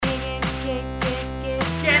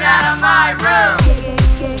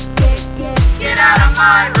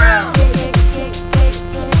my room.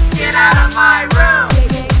 Get out of my room.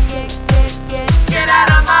 Get out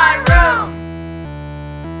of my room.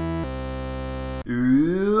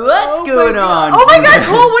 What's going on? Oh my god,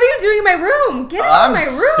 Cole, what are you doing in my room? Get out of my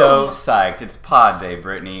room. I'm so psyched. It's pod day,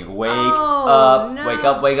 Brittany. Wake up. No. Wake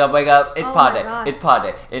up, wake up, wake up. It's Oh pod my day. God. It's pod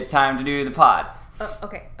day. It's time to do the pod.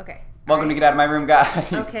 Okay. Welcome to Get Out of My Room,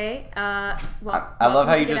 guys. Okay. I love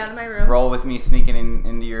how you Get just out of my room. roll with me sneaking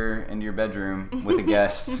into your bedroom with a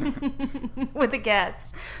guest. with a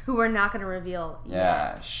guest who we're not going to reveal Yeah.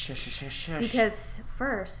 yet. Shush. Because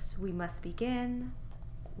first, we must begin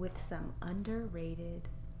with some underrated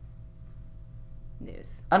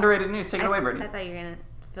news. Underrated news. Take it away, Brittany. I thought you were going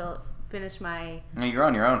to finish my... No, you're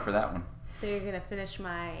on your own for that one. I thought you were going to finish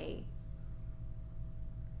my...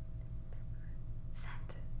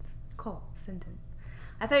 sentence.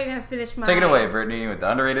 I thought you were going to finish my... Take it away, Brittany, with the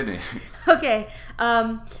underrated news. Okay.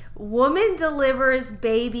 Woman delivers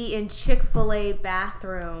baby in Chick-fil-A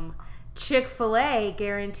bathroom. Chick-fil-A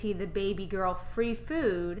guarantee the baby girl free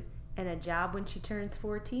food and a job when she turns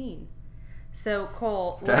 14. So,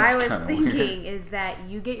 Cole, what That's I was kinda thinking weird. is that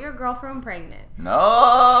you get your girlfriend pregnant.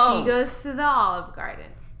 No! She goes to the Olive Garden.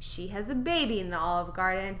 She has a baby in the Olive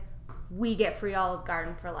Garden. We get free Olive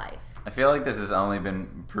Garden for life. I feel like this has only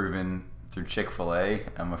been proven through Chick-fil-A.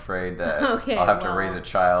 I'm afraid that Okay, I'll have to well. raise a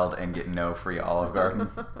child and get no free Olive Garden.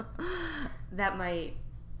 That might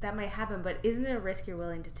happen, but isn't it a risk you're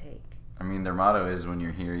willing to take? I mean, their motto is when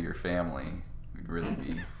you're here, you're family. We'd really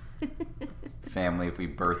be family if we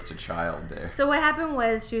birthed a child there. So what happened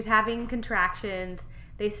was she was having contractions.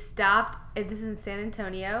 They stopped, this is in San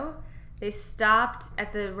Antonio. They stopped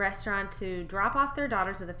at the restaurant to drop off their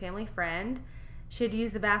daughters with a family friend. She had to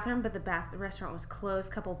use the bathroom, but the restaurant was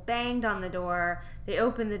closed. Couple banged on the door. They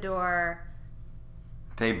opened the door.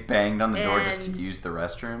 They banged on the door just to And- use the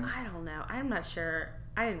restroom? I don't know. I'm not sure.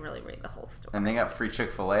 I didn't really read the whole story. And they got free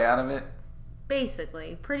Chick-fil-A out of it?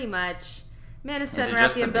 Basically, pretty much. Man is it shutting around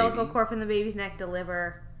just the the umbilical baby? cord from the baby's neck.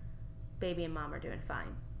 Deliver. Baby and mom are doing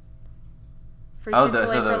fine. Free Oh, Chick-fil-A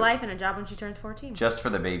so for the- life and a job when she turns 14. Just for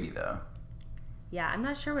the baby, though. Yeah, I'm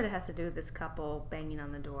not sure what it has to do with this couple banging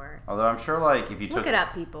on the door. Although I'm sure, like, if you took... Look it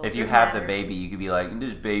up, people. If you Doesn't have matter. the baby, you could be like,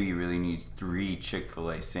 this baby really needs 3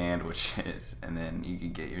 Chick-fil-A sandwiches, and then you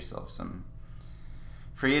could get yourself some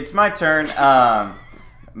free. It's my turn.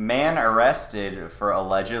 Man arrested for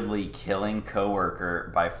allegedly killing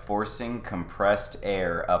coworker by forcing compressed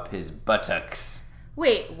air up his buttocks.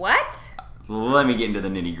 Wait, what? Let me get into the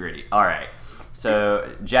nitty-gritty. All right.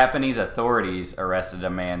 So, Japanese authorities arrested a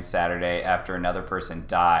man Saturday after another person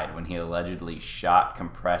died when he allegedly shot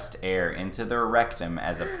compressed air into their rectum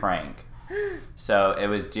as a prank. So, it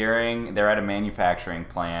was they're at a manufacturing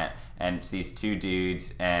plant, and it's these two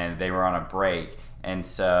dudes, and they were on a break. And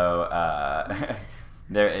so,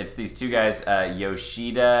 it's these two guys,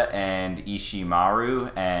 Yoshida and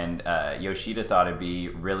Ishimaru, and Yoshida thought it'd be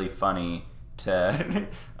really funny to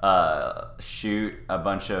shoot a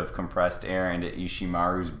bunch of compressed air into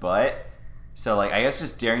Ishimaru's butt. So, like, I guess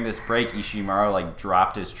just during this break, Ishimaru, like,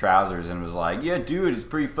 dropped his trousers and was like, yeah, dude, it's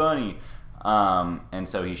pretty funny. And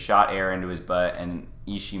so he shot air into his butt, and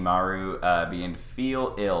Ishimaru began to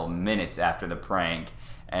feel ill minutes after the prank.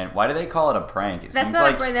 And why do they call it a prank? It That's seems not a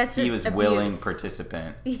like prank, that's he a- was abuse. willing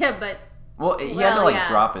participant. Yeah, but... Well, he had to, Well, like, yeah.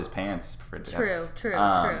 drop his pants for it to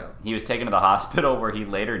True. He was taken to the hospital where he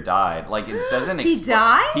later died. Like, it doesn't He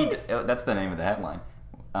died? That's the name of the headline.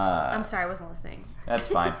 I'm sorry, I wasn't listening. That's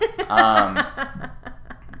fine.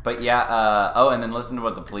 But yeah, and then listen to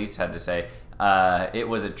what the police had to say. It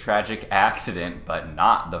was a tragic accident, but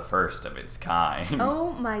not the first of its kind.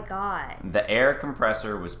 Oh my god. The air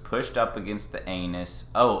compressor was pushed up against the anus,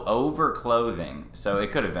 over clothing, so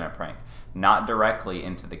it could have been a prank, not directly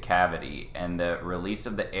into the cavity, and the release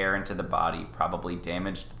of the air into the body probably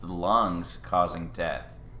damaged the lungs, causing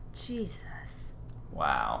death. Jesus.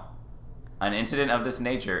 Wow. An incident of this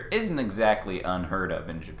nature isn't exactly unheard of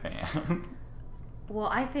in Japan. Well,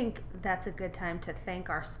 I think that's a good time to thank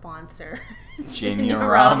our sponsor, Jinya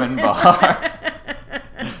Ramen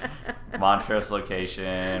Bar. Montrose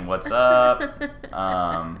location. What's up?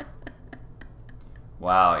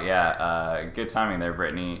 Wow, yeah, good timing there,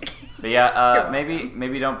 Brittany. But yeah,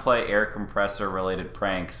 maybe don't play air compressor related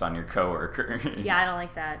pranks on your coworkers. Yeah, I don't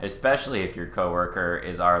like that. Especially if your coworker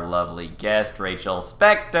is our lovely guest, Rachel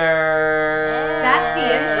Spector. That's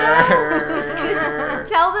the intro?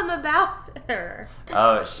 Tell them about her.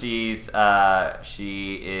 Oh, she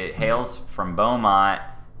hails from Beaumont,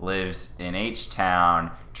 lives in H-Town,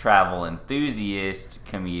 travel enthusiast,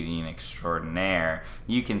 comedian extraordinaire.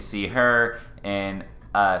 You can see her in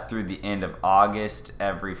through the end of August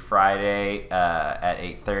every Friday at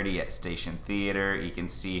 8:30 at Station Theater. You can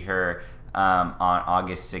see her on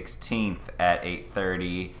August 16th at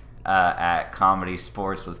 8:30 at Comedy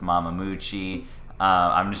Sports with Mama Moochie.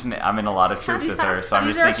 I'm in a lot of troops with her, so I'm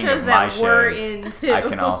just thinking of my shows I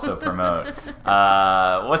can also promote.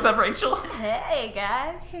 What's up, Rachel? Hey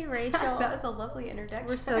guys. Hey, Rachel. That was a lovely introduction.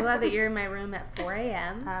 We're so glad that you're in my room at 4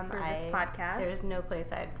 a.m. for this podcast. There's no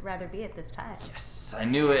place I'd rather be at this time. Yes, I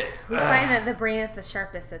knew it. We find that the brain is the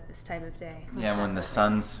sharpest at this time of day. Yeah, when the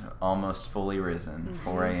sun's almost fully risen,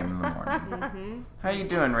 4 a.m. in the morning. How you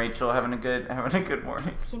doing, Rachel? Having a good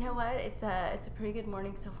morning? You know what? It's a pretty good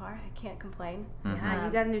morning so far. I can't complain. Yeah,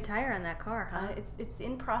 you got a new tire on that car, huh? It's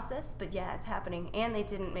in process, but yeah, it's happening. And they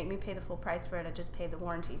didn't make me pay the full price for it. I just paid the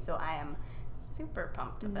warranty, so I am super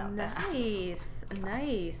pumped about that.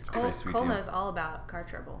 Nice. Cole knows all about car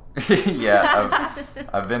trouble. Yeah,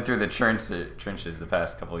 I've been through the trenches the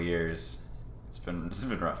past couple of years. It's been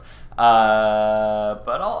rough,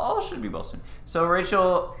 but all should be well soon. So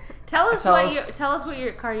Rachel, tell us what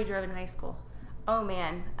your car you drove in high school. Oh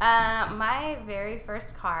man, my very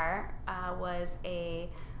first car was a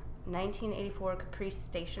 1984 Caprice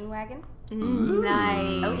station wagon. Ooh.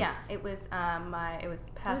 Nice. Oh yeah, it was it was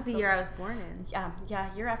past. That was the year I was born in.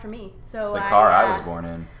 Yeah, year after me. So it's the car I was born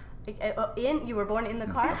in. You were born in the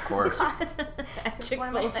car? Of course. At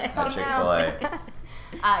Chick-fil-A. At Chick-fil-A.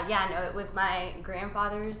 Yeah, no, it was my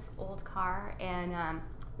grandfather's old car, and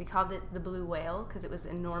we called it the Blue Whale because it was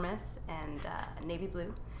enormous and navy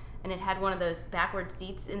blue. And it had one of those backward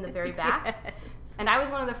seats in the very back. Yes. And I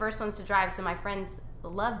was one of the first ones to drive, so my friends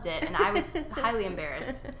loved it, and I was highly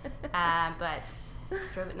embarrassed. But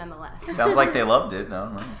drove it nonetheless. Sounds like they loved it.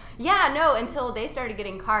 No. Yeah, no, until they started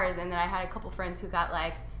getting cars, and then I had a couple friends who got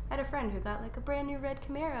I had a friend who got a brand new red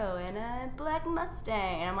Camaro and a black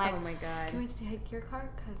Mustang, and I'm like, oh my god, can we take your car?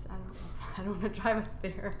 Because I don't want to drive us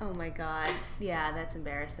there. Oh my god, yeah, that's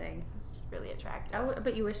embarrassing. It's really attractive.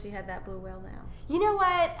 But you wish you had that Blue Whale now. You know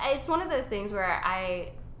what? It's one of those things where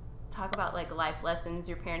I talk about life lessons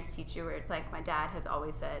your parents teach you, where it's like my dad has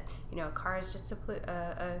always said, a car is just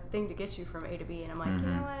a thing to get you from A to B, and I'm like, you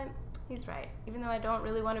know what? He's right. Even though I don't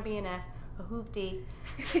really want to be in a hoopty.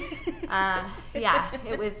 Yeah,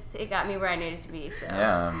 it got me where I needed to be. So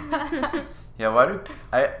yeah. Why do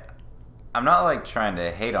I'm not trying to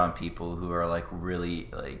hate on people who are really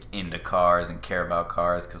into cars and care about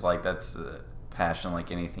cars, because that's a passion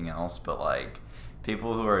like anything else, but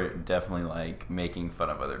people who are definitely making fun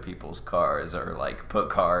of other people's cars or put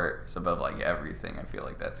cars above everything, I feel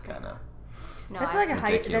that's kind of that's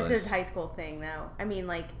that's a high school thing though. I mean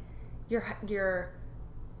your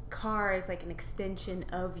car is an extension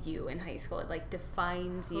of you in high school. It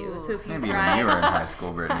defines you. Ooh. So if you maybe drive... when you were in high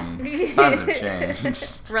school, Brittany, times have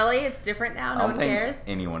changed. Really? It's different now? No one cares?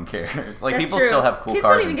 Anyone cares. That's people true. Still have cool Kids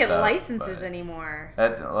cars don't even and get stuff, licenses anymore.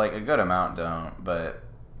 That a good amount don't, but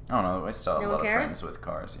I don't know. I still have a lot of cares? friends with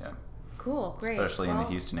cars, yeah. Cool, great. Especially in the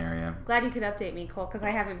Houston area. Glad you could update me, Cole, because I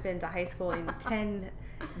haven't been to high school in 10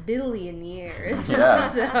 billion years. Yeah.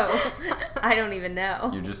 So I don't even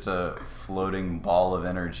know. You're just a floating ball of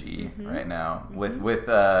energy right now,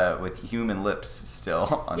 with human lips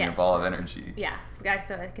still on your ball of energy. Yeah,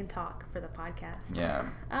 so I can talk for the podcast. Yeah.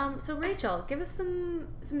 So Rachel, give us some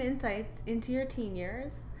insights into your teen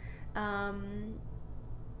years.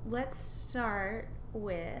 Let's start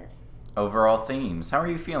with overall themes. How are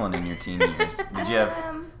you feeling in your teen years? Did you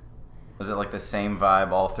have? Was it the same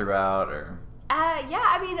vibe all throughout, or? Yeah.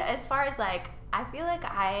 I mean, as far as I feel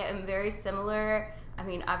I am very similar. I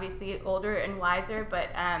mean, obviously older and wiser, but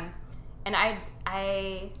and I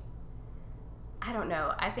don't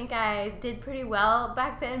know. I think I did pretty well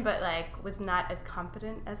back then, but was not as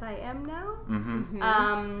confident as I am now.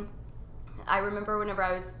 Mm-hmm. I remember whenever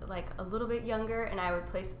I was a little bit younger and I would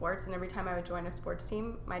play sports, and every time I would join a sports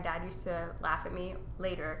team, my dad used to laugh at me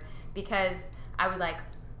later because I would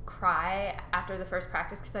cry after the first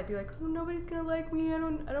practice because I'd be like, oh, nobody's gonna like me, I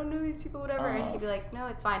don't know these people, whatever. And he'd be like, no,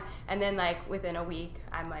 it's fine. And then within a week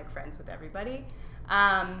I'm friends with everybody.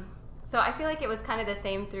 So I feel it was kind of the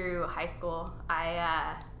same through high school.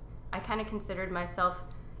 I kind of considered myself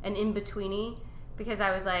an in-betweenie because I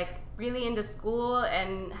was really into school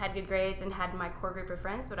and had good grades and had my core group of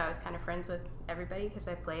friends, but I was kind of friends with everybody because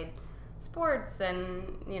I played sports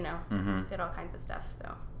and did all kinds of stuff.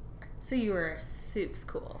 So you were soups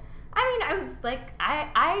cool. I mean, I was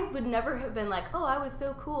I would never have been oh, I was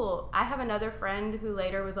so cool. I have another friend who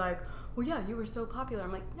later was well, yeah, you were so popular.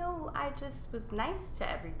 I'm no, I just was nice to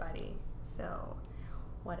everybody. So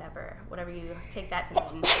whatever you take that to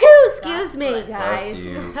mean. Excuse me, Bless guys.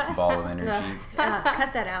 Bless you, ball of energy.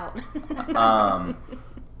 Cut that out.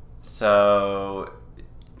 So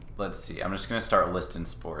let's see. I'm just gonna start listing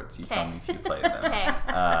sports. You tell me if you played them. Okay.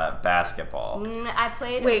 Basketball. I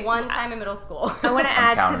played Wait, one time in middle school. I want to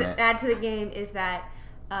counting it. add to the game is that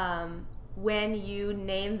when you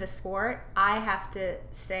name the sport, I have to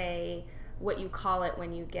say what you call it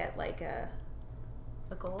when you get like a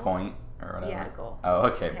goal? Point or whatever. Yeah, goal. Oh,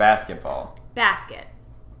 okay. Basketball. basket.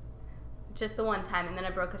 Just the one time, and then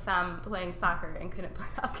I broke a thumb playing soccer and couldn't play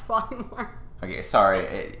basketball anymore. Okay,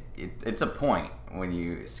 sorry. It's a point when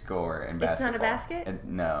you score in basketball. It's not a basket?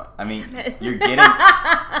 No. I mean, Damn it. you're getting...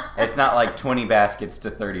 It's not like 20 baskets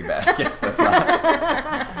to 30 baskets. That's not...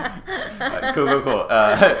 Cool.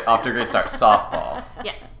 Off to a great start. Softball.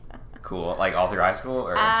 Yes. Cool. Like all through high school?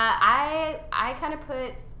 Or? I kind of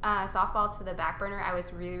put softball to the back burner. I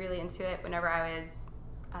was really, really into it whenever I was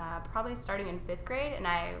probably starting in 5th grade, and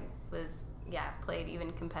I was... played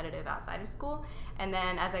even competitive outside of school. And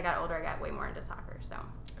then as I got older, I got way more into soccer. So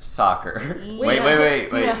Soccer. Yeah.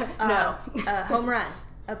 Wait. No. Home run.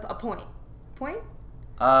 A point. Point?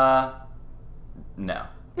 No. God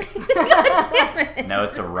damn it. No,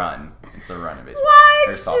 it's a run. It's a run in baseball. What?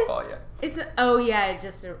 Or softball, yeah.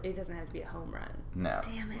 It doesn't have to be a home run. No.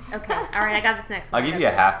 Damn it. Okay. All right, I got this next one. I'll give you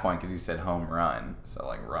a half point because you said home run. So,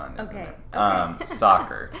 like, run. Isn't Okay. it?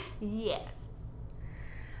 Soccer. Yes.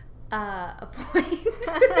 A point.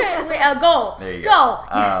 Wait, a goal. There you Goal.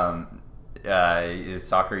 go. Yes. Is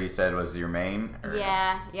soccer you said was your main? Or?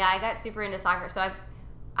 Yeah. I got super into soccer. So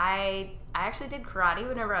I actually did karate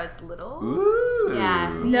whenever I was little. Ooh.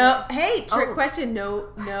 Yeah. No. Hey, trick question. No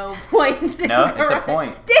points. in No, it's a karate.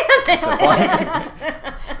 point. Damn it. It's a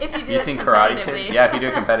point. If you do You it seen Karate competitively. Kid? Yeah, if you do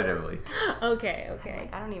it competitively. Okay.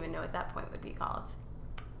 I don't even know what that point would be called.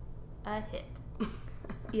 A hit.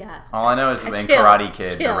 Yeah. All I know is A in kill. Karate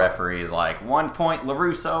Kid, Kill. the referee is like 1 point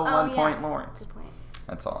LaRusso, Oh, 1 point Lawrence. Good point.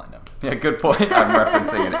 That's all I know. Yeah, good point. I'm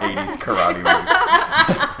referencing an 80s karate movie.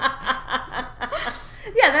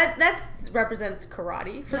 Yeah, that represents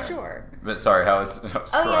karate for sure. But sorry, how was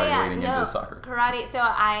karate leading into soccer? Karate. So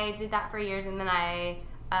I did that for years, and then I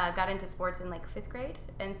got into sports in like 5th grade,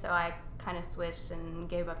 and so I kind of switched and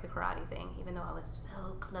gave up the karate thing, even though I was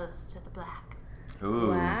so close to the black.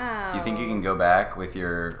 Ooh. Wow. You think you can go back with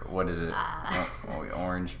your, what is it?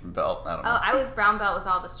 Orange belt? I don't know. Oh, I was brown belt with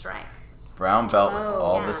all the stripes. Brown belt with Oh,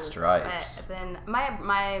 all yeah. the stripes. But then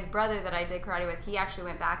my brother that I did karate with, he actually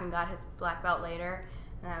went back and got his black belt later,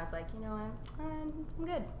 and I was like, you know what, I'm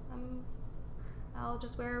good. I'll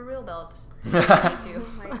just wear a real belt. Me too.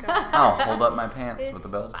 Oh my god. I'll hold up my pants with the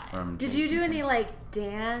It's belt. fine. from Did you do JC. any like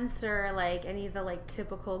dance or like any of the like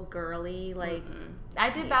typical girly like? I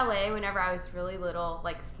did Nice. ballet whenever I was really little,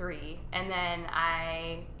 like 3, and then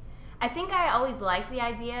I think I always liked the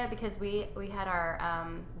idea because we had our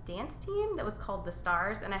dance team that was called the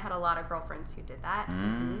Stars, and I had a lot of girlfriends who did that.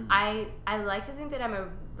 Mm. I like to think that I'm a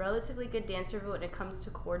relatively good dancer, but when it comes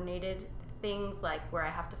to coordinated things like where I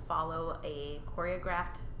have to follow a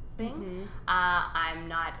choreographed thing, I'm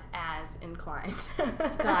not as inclined.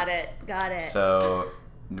 Got it. So,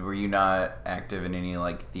 were you not active in any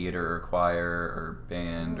like theater or choir or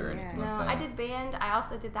band or anything No, like that? I did band. I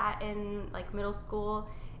also did that in like middle school,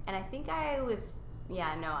 and I think I was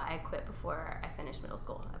I quit before I finished middle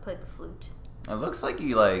school. I played the flute. It looks like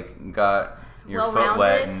you like got your foot Well-rounded.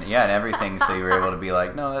 wet and everything, so you were able to be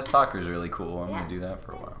like, no, that soccer's really cool. I'm Yeah. gonna do that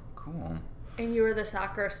for a while. Cool. And you were the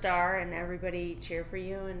soccer star, and everybody cheered for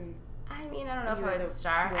you, and I mean, I don't know You if were I was the a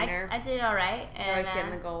star. winner. I did all right. you And always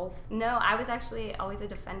getting the goals. no, I was actually always a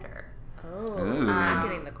defender. Oh, Ooh. not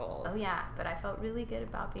getting the goals. Oh yeah, but I felt really good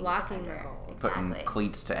about being Blocking a the defender. goals. Putting Exactly.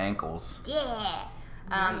 cleats to ankles. Yeah.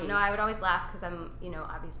 No, I Nice. would always laugh because I'm,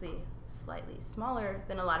 obviously slightly smaller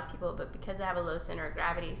than a lot of people, but because I have a low center of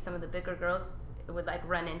gravity, some of the bigger girls would like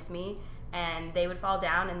run into me and they would fall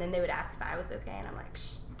down and then they would ask if I was okay, and I'm like,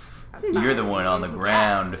 Psh, I'm You're the fine." one on the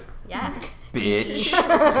ground, Yeah. bitch.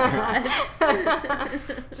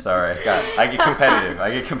 Sorry, I get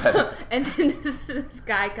competitive. And then this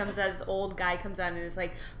guy comes out, this old guy comes out, and is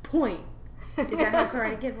like, point. Is that how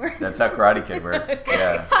Karate Kid works? That's how Karate Kid works.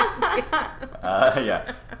 Okay.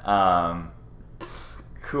 Yeah.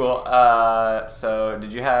 Cool. So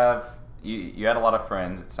did you have you had a lot of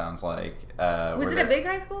friends? It sounds like. Was it a big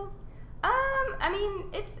high school? I mean,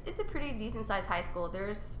 it's a pretty decent sized high school.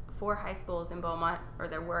 There's 4 high schools in Beaumont, or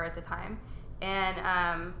there were at the time, and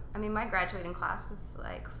I mean, my graduating class was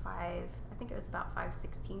like 5. I think it was about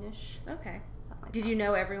 516ish. Okay. Something like Did that. you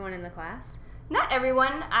know everyone in the class? Not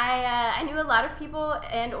everyone. I knew a lot of people,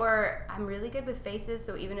 and or I'm really good with faces.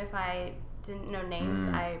 So even if I didn't know names.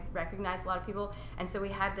 I recognized a lot of people. And so we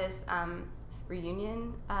had this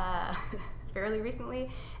reunion fairly recently,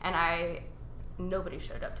 and nobody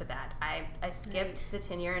showed up to that. I skipped the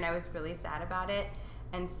tenure, and I was really sad about it.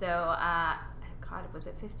 And so, God, was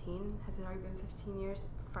it 15? Has it already been 15 years?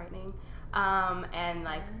 Frightening. And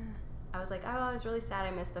like, I was like, oh, I was really sad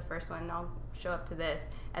I missed the first one. I'll show up to this.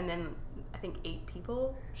 And then I think 8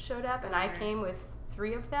 people showed up, and I came with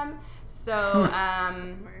 3 of them. So,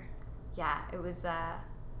 yeah, it was. I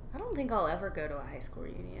don't think I'll ever go to a high school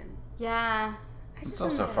reunion. Yeah. It's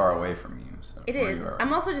also far away from you. So it is.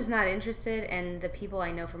 I'm also just not interested, and the people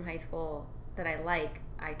I know from high school that I like,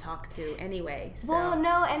 I talk to anyway. So. Well,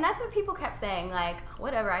 no, and that's what people kept saying, like,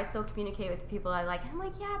 whatever, I still communicate with the people I like. And I'm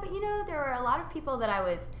like, yeah, but there were a lot of people that I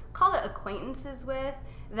was, call it acquaintances with,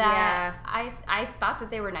 that I thought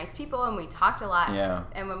that they were nice people, and we talked a lot. Yeah.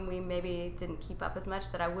 And when we maybe didn't keep up as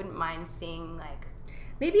much, that I wouldn't mind seeing, like...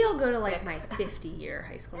 Maybe I'll go to, like, my 50-year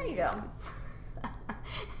high school reunion. There you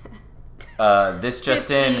go. This just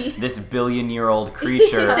 50. In, this billion-year-old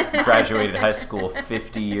creature graduated high school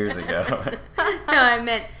 50 years ago. No, I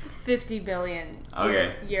meant 50 billion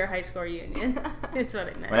Okay. year high school reunion. Is what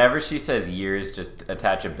I meant. Whenever she says years, just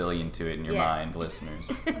attach a billion to it in your mind, listeners.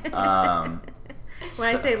 When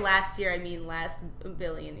I say last year, I mean last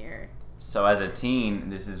billion year. So as a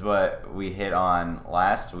teen, this is what we hit on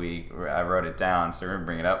last week. I wrote it down, so we're going to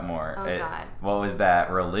bring it up more. Oh, God. What was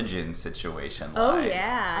that religion situation like? Oh,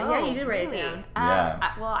 yeah. Yeah, you did write it down.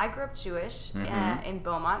 Yeah. Well, I grew up Jewish in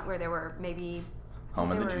Beaumont, where there were maybe...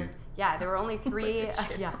 Home of the Jew. Yeah, there were only 3...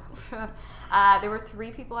 there were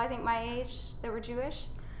 3 people, I think, my age that were Jewish.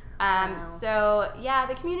 Wow. So, yeah,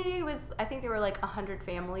 the community was... I think there were like 100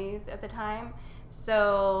 families at the time.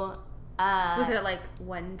 So... was it at like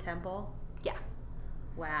one temple? Yeah.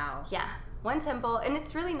 Wow. Yeah. One temple, and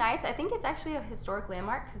it's really nice. I think it's actually a historic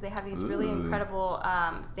landmark because they have these really incredible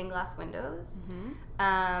stained glass windows.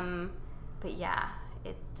 Mm-hmm. But yeah,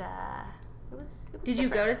 it was Did you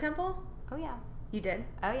go to temple? Oh yeah. You did?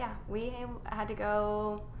 Oh yeah. We had to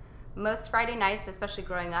go most Friday nights, especially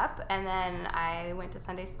growing up, and then I went to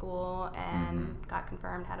Sunday school and got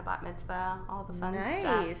confirmed, had a bat mitzvah, all the fun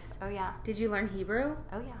stuff. Oh yeah. Did you learn Hebrew?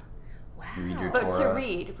 Oh yeah. Wow. You read your But Torah? to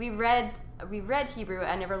read, we read Hebrew.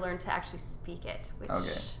 I never learned to actually speak it, which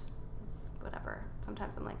is whatever.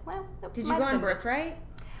 Sometimes I'm like, well. Did you go on Birthright?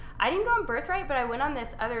 I didn't go on Birthright, but I went on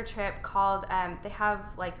this other trip called. They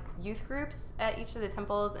have like youth groups at each of the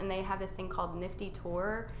temples, and they have this thing called Nifty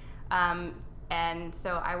Tour. And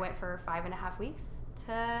so I went for 5.5 weeks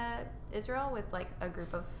to Israel with like a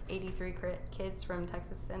group of 83 kids from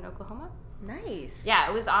Texas and Oklahoma. Nice. Yeah,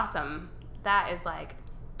 it was awesome. That is like.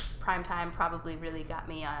 Prime time probably really got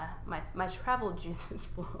me my travel juices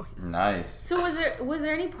flowing. Nice. So was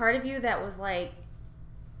there any part of you that was like,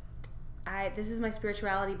 this is my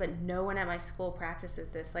spirituality, but no one at my school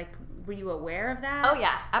practices this? Like, were you aware of that? Oh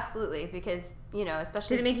yeah, absolutely. Because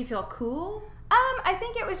especially did it make you feel cool? I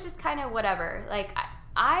think it was just kind of whatever. Like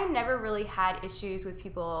I never really had issues with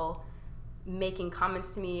people making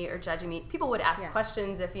comments to me or judging me. People would ask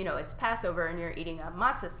questions if it's Passover and you're eating a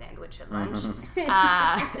matzah sandwich at lunch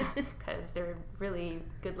because they're really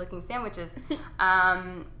good looking sandwiches,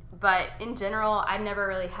 but in general I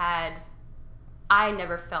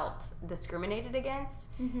never felt discriminated against.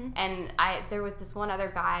 And there was this one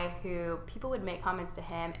other guy who people would make comments to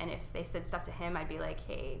him, and if they said stuff to him, I'd be like,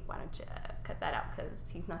 hey, why don't you cut that out, because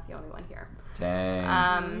he's not the only one here.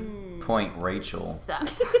 Dang. Point Rachel. So.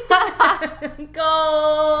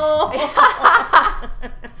 Go!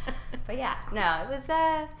 But yeah, no, it was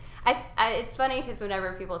it's funny because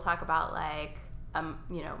whenever people talk about like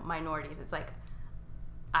minorities, it's like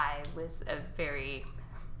I was a very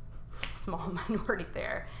small minority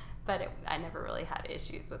there, but I never really had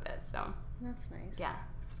issues with it, so that's nice. Yeah,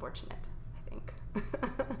 it's fortunate, I think.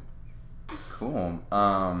 Cool.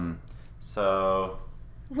 So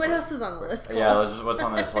what else is on the list? Yeah, what's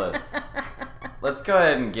on this list? Let's go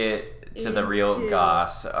ahead and get to the real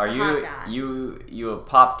goss. Are you a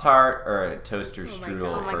Pop-Tart or a toaster strudel person?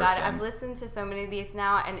 Oh my god, I've listened to so many of these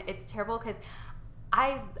now, and it's terrible because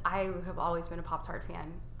I have always been a Pop-Tart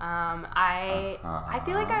fan. I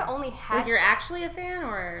feel like I only had... Like you're actually a fan,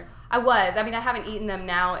 or...? I was. I mean, I haven't eaten them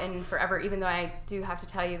now in forever, even though I do have to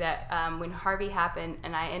tell you that when Harvey happened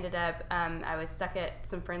and I ended up... I was stuck at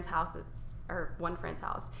some friends' houses, or one friend's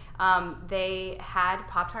house. They had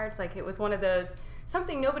Pop-Tarts. Like, it was one of those...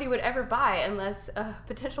 Something nobody would ever buy unless a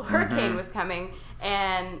potential hurricane was coming.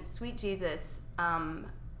 And sweet Jesus,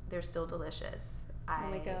 they're still delicious. Oh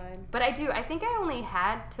my god. But I think I only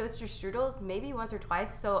had toaster strudels maybe once or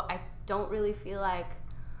twice, so I don't really feel like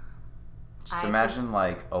Just imagine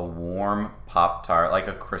like a warm Pop-Tart, like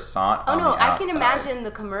a croissant Oh on no, the I outside. can imagine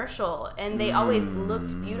the commercial, and they always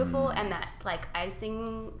looked beautiful, and that like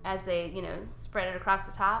icing as they, spread it across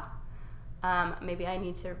the top. Maybe I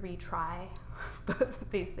need to retry both of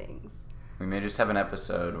these things. We may just have an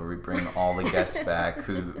episode where we bring all the guests back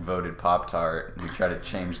who voted Pop-Tart and we try to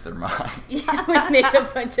change their mind. Yeah, we made a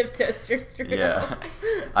bunch of toaster strudels. Yeah.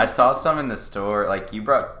 I saw some in the store. Like, you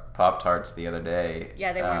brought Pop-Tarts the other day.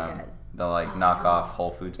 Yeah, they weren't good. The knock off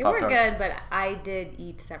Whole Foods They Pop-Tarts. weren't good, but I did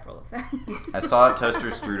eat several of them. I saw a toaster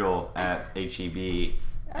strudel at HEB,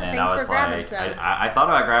 and thanks I was for grabbing like, some. I thought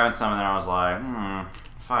about grabbing some, and then I was like,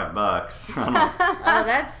 $5. I'm like, Oh,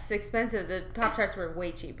 that's expensive. The Pop-Tarts were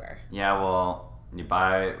way cheaper. yeah, well, you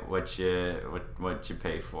buy what you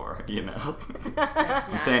pay for,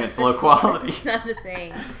 I'm saying it's low quality. It's not the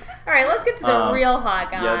same. All right, let's get to the real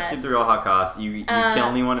hot guys. Yeah, let's get to the real hot goss. You kill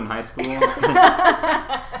anyone in high school?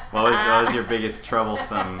 What was your biggest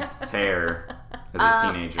troublesome tear as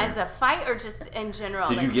a teenager? As a fight or just in general?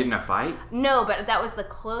 Did you get in a fight? No, but that was the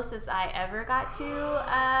closest I ever got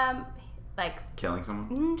to, Killing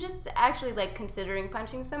someone? just actually considering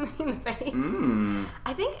punching somebody in the face.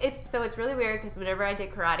 I think it's really weird because whenever I did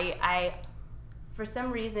karate, for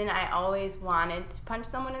some reason, I always wanted to punch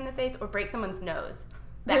someone in the face or break someone's nose.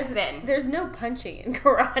 Then. There's no punching in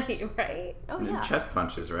karate, right? Oh, yeah. Chest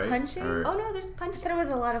punches, right? Punching? Oh, no, there's punching. I thought it was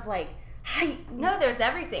a lot of hi. No, there's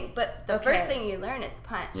everything. But the first thing you learn is the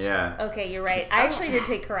punch. Yeah. Okay, you're right. I actually did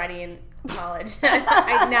take karate in college.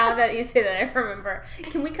 Now that you say that, I remember.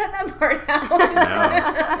 Can we cut that part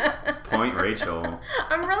out? No. Point Rachel.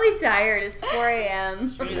 I'm really tired. It's 4 a.m.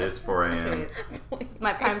 It is 4 a.m. It's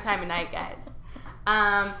my prime time of night, guys.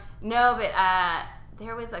 No, but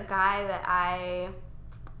there was a guy that I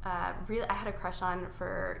had a crush on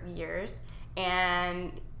for years,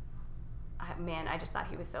 and I just thought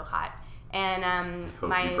he was so hot. And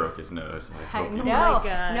Hope he broke his nose. I hope he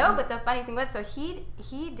no, but the funny thing was, so he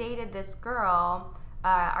dated this girl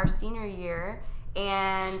our senior year,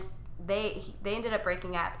 and they ended up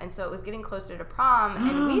breaking up, and so it was getting closer to prom,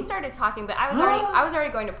 and we started talking. But I was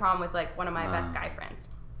already going to prom with one of my best guy friends,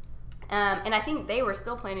 and I think they were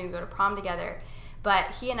still planning to go to prom together.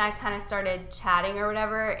 But he and I kind of started chatting or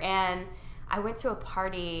whatever, and I went to a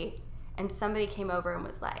party, and somebody came over and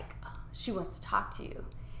was like, oh, she wants to talk to you.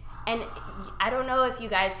 And I don't know if you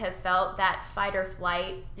guys have felt that fight or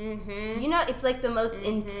flight. Mm-hmm. It's like the most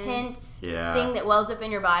intense thing that wells up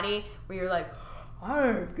in your body where you're like,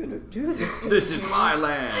 I'm going to do this. This is my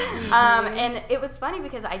land. And it was funny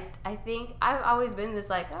because I think I've always been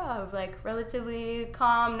this relatively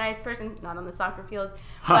calm, nice person, not on the soccer field.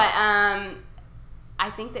 But I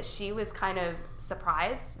think that she was kind of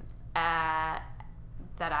surprised that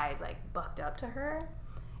I bucked up to her.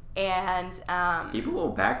 And people will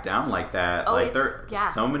back down like that.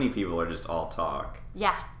 So many people are just all talk.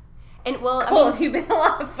 Yeah. And well, Cole, have you been in a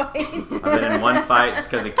lot of fights? I've been in one fight. It's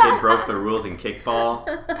because a kid broke the rules in kickball.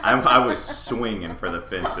 I was swinging for the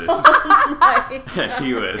fences. And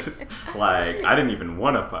he was like, I didn't even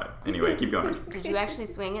want to fight. Anyway, keep going. Did you actually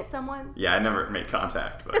swing at someone? Yeah, I never made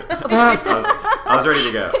contact, but I was ready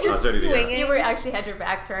to go. I was ready to go. You actually had your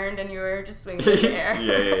back turned and you were just swinging in the air.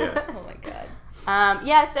 Yeah. Oh my god.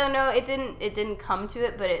 So no, it didn't come to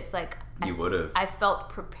it, but it's you would have. I felt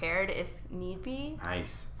prepared if need be.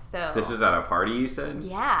 Nice. So this was at a party, you said?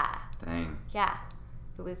 Yeah. Dang. Yeah.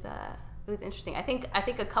 It was interesting. I think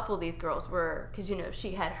a couple of these girls were, because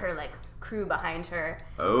she had her crew behind her.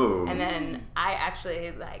 Oh. And then I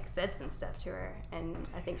actually said some stuff to her, and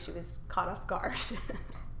I think she was caught off guard.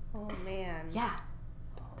 Oh man. Yeah.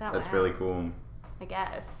 That's really cool. I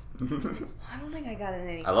guess. I don't think I got in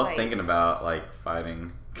any I love fights. thinking about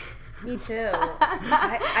fighting. Me too.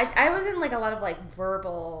 I was in a lot of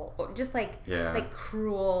verbal, just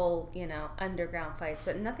cruel, underground fights,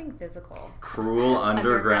 but nothing physical. Cruel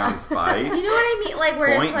underground fights? You know what I mean?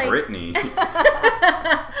 Where Point it's Brittany.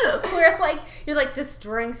 where you're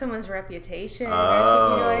destroying someone's reputation. Oh.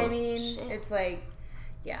 Or, you know what I mean? Shit. It's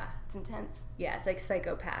yeah. It's intense. Yeah, it's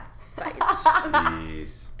psychopath fights.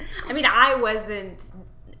 Jeez. I mean, I wasn't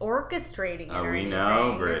orchestrating it or we anything.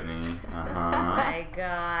 know, Brittany. Oh my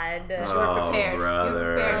god. You were prepared. Brother. You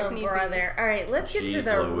were prepared. Oh, brother. All right, let's get to Jeez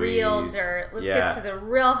the real Louise. dirt. Let's Yeah. get to the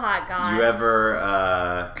real hot guys.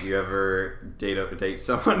 You ever date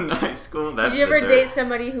someone in high school? That's Did you ever the dirt. date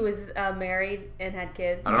somebody who was married and had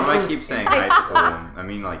kids? I don't know if I keep saying high school. I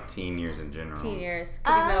mean teen years in general. Teen years.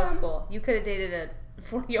 Could be middle school. You could have dated a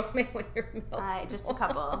 40-year-old man when you were in middle school. Just a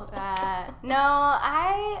couple. No,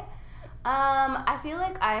 I feel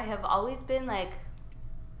like I have always been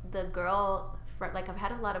the girl like I've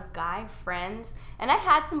had a lot of guy friends, and I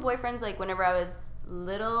had some boyfriends like whenever I was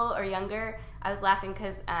little or younger. I was laughing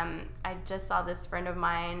because I just saw this friend of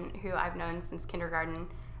mine who I've known since kindergarten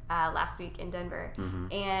last week in Denver,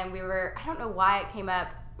 and I don't know why it came up.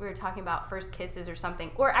 We were talking about first kisses or something,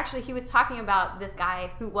 or actually he was talking about this guy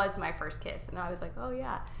who was my first kiss, and I was like, oh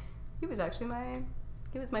yeah, he was my first, or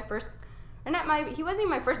he wasn't even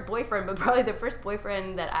my first boyfriend, but probably the first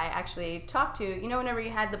boyfriend that I actually talked to. You know, whenever you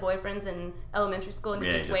had the boyfriends in elementary school and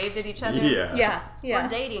you just waved at each other? Yeah. We're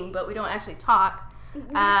dating, but we don't actually talk.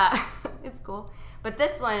 It's cool. But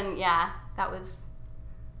this one, yeah, that was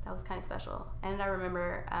kind of special. And I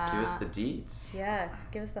remember... give us the deets. Yeah,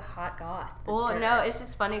 give us the hot goss. Well, no, it's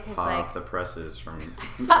just funny because, Hot like... off the presses from...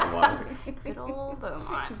 Good old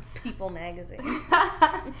Beaumont. People magazine.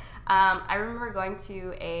 I remember going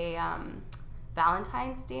to a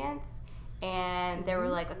Valentine's dance, and there were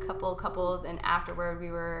like a couple couples, and afterward we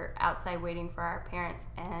were outside waiting for our parents,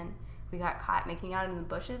 and we got caught making out in the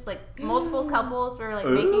bushes. Like multiple couples were like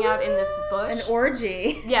making out in this bush. An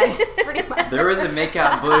orgy. Yeah, pretty much. There was a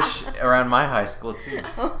makeout bush around my high school too.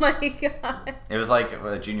 Oh my god. It was like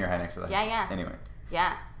a junior high next to that. Yeah. Anyway.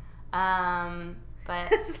 Yeah. But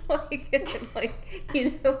It's like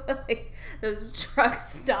you know, like those truck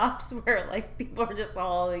stops where like people are just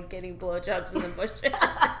all like getting blowjobs in the bushes.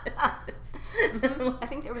 I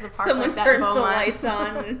think there was a park Someone like that in turns the Beaumont. lights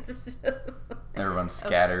on and it's just Everyone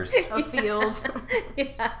scatters. A field.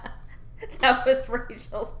 yeah. That was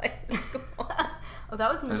Rachel's high school. Oh,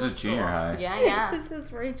 that was middle This is junior school. high. Yeah. This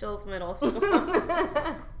is Rachel's middle school.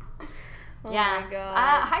 Oh Yeah. my god.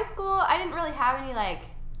 High school, I didn't really have any like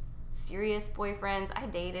serious boyfriends. I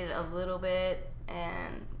dated a little bit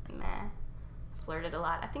and flirted a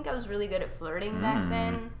lot. I think I was really good at flirting back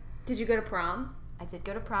then. Did you go to prom? I did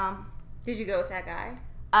go to prom. Did you go with that guy?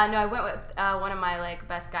 No, I went with one of my like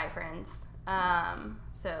best guy friends.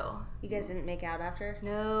 So You guys didn't make out after?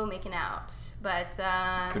 no making out, but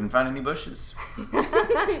Couldn't find any bushes. we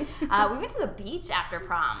went to the beach after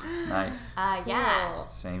prom. Nice. Yeah, Cool.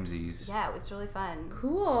 Samesies. yeah, it was really fun.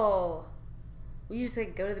 Cool. You just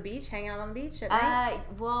like go to the beach, hang out on the beach at night?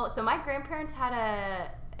 Well, so my grandparents had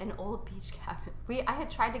an old beach cabin. I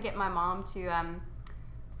had tried to get my mom to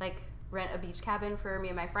like rent a beach cabin for me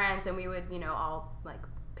and my friends, and we would all like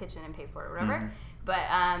pitch in and pay for it or whatever. But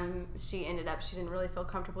she didn't really feel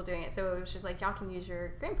comfortable doing it, so she was like, y'all can use your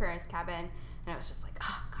grandparents' cabin, and I was just like,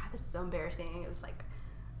 oh god, this is so embarrassing.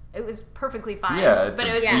 It was perfectly fine. Yeah, it's but a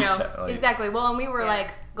it was beach, exactly. Well, and we were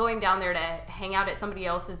like going down there to hang out at somebody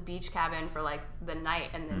else's beach cabin for like the night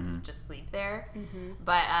and then just sleep there.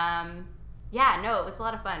 But yeah, no, it was a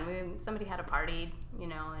lot of fun. Somebody had a party,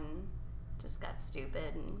 and just got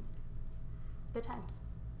stupid and good times.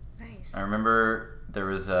 Nice. I remember there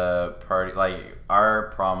was a party, like,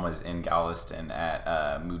 our prom was in Galveston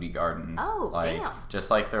at Moody Gardens. Oh, like, damn.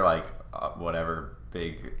 Just like their, like, whatever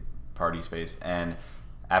big party space. And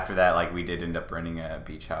after that, like, we did end up renting a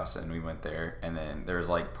beach house, and we went there. And then there was,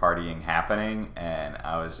 like, partying happening, and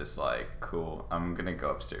I was just like, cool, I'm going to go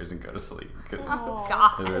upstairs and go to sleep. Because Oh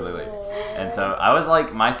god. it was really late. And so I was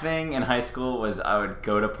like, my thing in high school was I would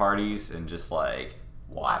go to parties and just, like,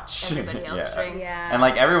 watch Everybody else drink. Yeah. and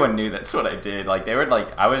like everyone knew that's what I did. Like they would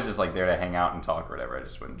like I was just like there to hang out and talk or whatever. I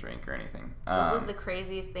just wouldn't drink or anything. What was the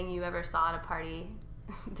craziest thing you ever saw at a party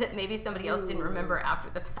that maybe somebody else didn't remember after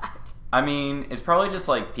the fact? I mean, it's probably just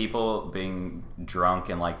like people being drunk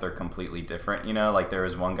and like they're completely different, Like there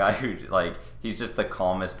was one guy who like he's just the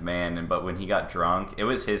calmest man, but when he got drunk, it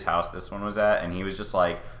was his house this one was at, and he was just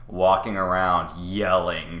like walking around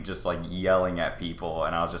yelling at people,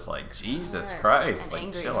 and I was just like, Jesus Christ, An like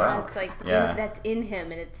angry chill drunk. out. It's like Yeah. that's in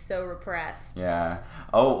him and it's so repressed. Yeah.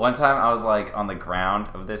 Oh, one time I was like on the ground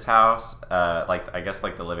of this house, like I guess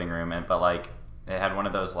like the living room, but like it had one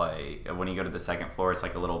of those like when you go to the second floor, it's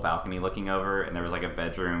like a little balcony looking over, and there was like a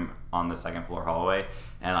bedroom on the second floor hallway,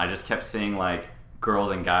 and I just kept seeing like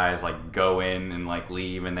girls and guys like go in and like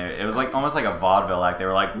leave, and it was like almost like a vaudeville act. They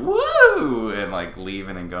were like woo and like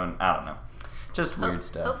leaving and going. I don't know, just weird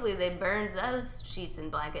stuff. Hopefully they burned those sheets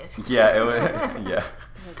and blankets. Yeah, it was. Yeah.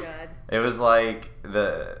 Oh god. It was like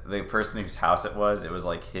the person whose house it was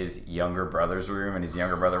like his younger brother's room, and his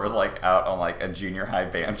younger brother was like out on like a junior high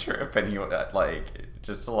band trip, and he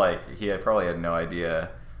he had probably had no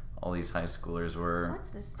idea all these high schoolers were What's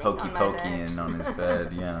this stain hokey on my pokeying bed? on his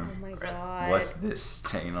bed. Yeah. Oh my Gross. god. What's this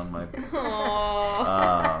stain on my bed?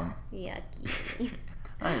 Aww. Yucky.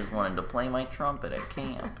 I just wanted to play my trumpet at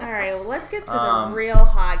camp. All right, well, let's get to the real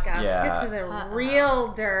hot goss. yeah. Let's get to the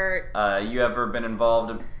real dirt. You ever been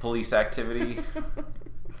involved in police activity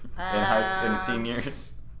in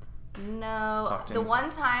seniors? No. Talk to The me. one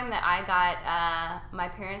time that I got, my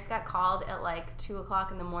parents got called at like 2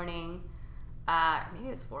 o'clock in the morning, maybe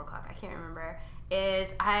it was 4 o'clock, I can't remember,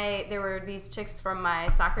 there were these chicks from my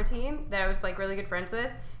soccer team that I was like really good friends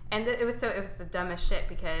with, and it was the dumbest shit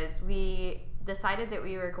because we decided that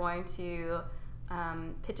we were going to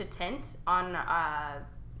pitch a tent on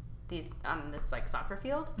this like soccer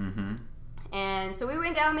field. Mm-hmm. And so we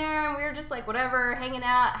went down there and we were just like whatever, hanging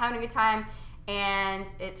out, having a good time. And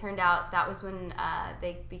it turned out that was when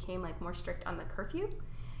they became like more strict on the curfew.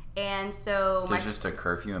 And so There's just a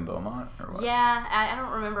curfew in Beaumont, or what? yeah, I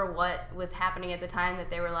don't remember what was happening at the time that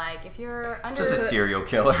they were like, if you're under Just a serial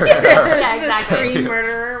killer. yeah, exactly. The screen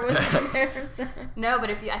murderer was in there. So. No, but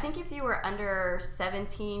I think if you were under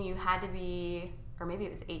 17, you had to be, or maybe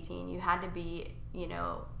it was 18, you had to be,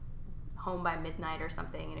 home by midnight or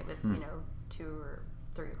something, and it was 2 or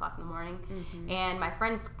 3 o'clock in the morning. Mm-hmm. And my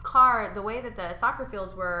friend's car, the way that the soccer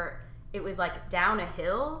fields were, it was like down a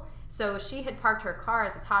hill. So she had parked her car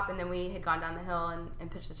at the top, and then we had gone down the hill and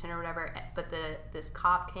pitched the tent or whatever. But this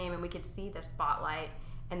cop came, and we could see the spotlight,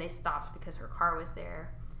 and they stopped because her car was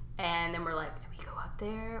there. And then we're like, do we go up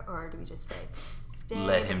there, or do we just like stay?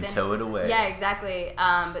 Let But him then- tow it away. Yeah, exactly.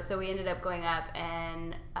 But so we ended up going up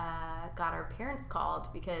and got our parents called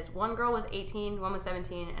because one girl was 18, one was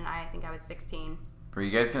 17, and I think I was 16. Were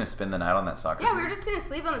you guys going to spend the night on that soccer Yeah, field? we were just going to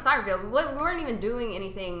sleep on the soccer field. We weren't even doing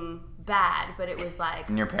anything bad, but it was like,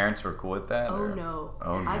 And your parents were cool with that? oh or- no.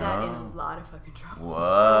 Oh, I got in no. a lot of fucking trouble.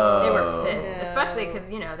 Whoa. They were pissed, No. especially because,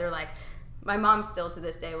 they're like, my mom still to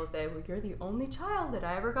this day will say, well, you're the only child that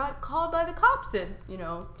I ever got called by the cops at, 2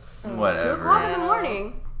 Whatever. o'clock in the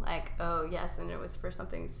morning. Like, oh, yes, and it was for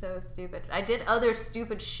something so stupid. I did other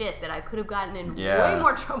stupid shit that I could have gotten in Yeah. way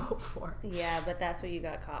more trouble for. Yeah, but that's what you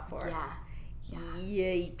got caught for. Yeah.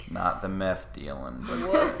 Yikes. Not the meth dealing, but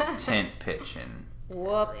Whoops. tent pitching.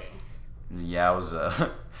 Whoops.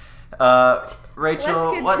 Yowza.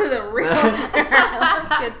 Rachel, Let's get to the real Let's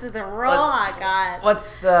get to the raw, guys.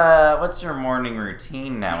 What's your morning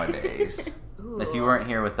routine nowadays? If you weren't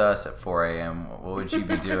here with us at 4 a.m., what would you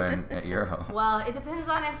be doing at your home? Well, it depends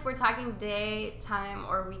on if we're talking daytime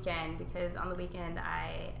or weekend, because on the weekend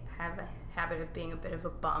I have a habit of being a bit of a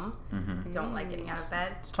bum. I don't like getting out of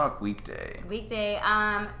bed. Let's talk weekday. Weekday,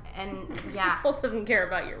 and yeah. Cole doesn't care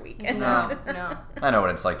about your weekend. No. I know what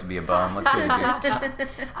it's like to be a bum. Let's hear the good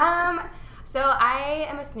stuff. So I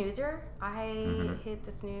am a snoozer. I hit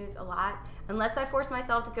the snooze a lot. Unless I force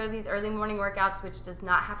myself to go to these early morning workouts, which does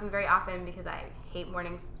not happen very often because I hate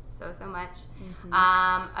mornings so much.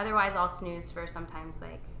 Otherwise, I'll snooze for sometimes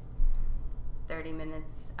like 30 minutes.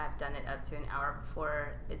 I've done it up to an hour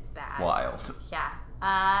before it's bad. Wild. Yeah.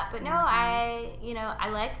 But no, I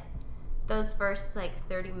like those first like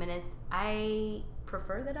 30 minutes. I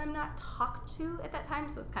prefer that I'm not talked to at that time,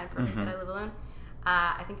 so it's kind of perfect that I live alone.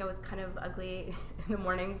 I think I was kind of ugly in the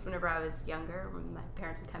mornings whenever I was younger, when my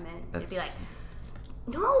parents would come in. They'd be like,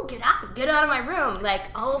 no, get out of my room. Like,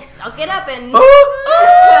 I'll get up and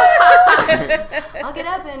I'll get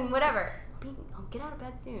up and whatever. I'll get out of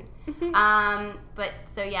bed soon. But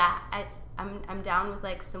so yeah, I'm down with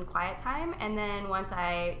like some quiet time, and then once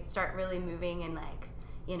I start really moving and like,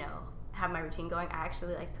 have my routine going, I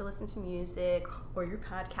actually like to listen to music or your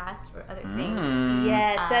podcast or other things.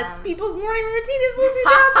 Yes, that's people's morning routine is listening to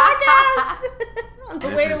our podcast on the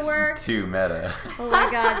way to work. This is too meta. Oh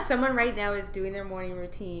my God, someone right now is doing their morning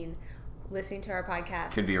routine, listening to our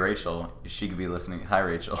podcast. Could be Rachel. She could be listening. Hi,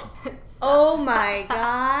 Rachel. Oh my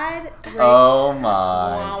God. Oh my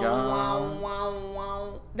Wow, god. wow, wow,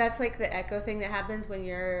 wow. That's like the echo thing that happens when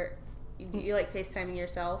you're like FaceTiming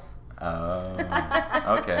yourself. Oh.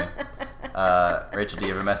 Okay. Rachel, do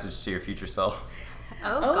you have a message to your future self?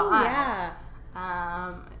 Oh God.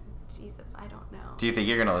 Yeah. Jesus, I don't know. Do you think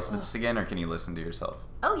you're gonna listen to this again, or can you listen to yourself?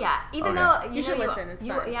 Oh yeah, even Okay. though You should listen, it's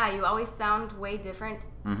fun. Yeah, you always sound way different.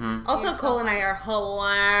 Mm-hmm. Also, yourself. Cole and I are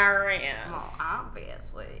hilarious. Well,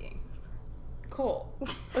 obviously. Cole.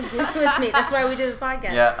 Agree with me. That's why we do this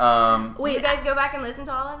podcast. Yeah. Do you guys go back and listen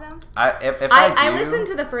to all of them? If I do, listened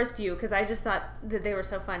to the first few because I just thought that they were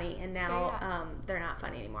so funny, and now Yeah. they're not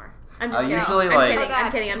funny anymore. I'm just kidding. usually, I'm like- kidding. Oh, I'm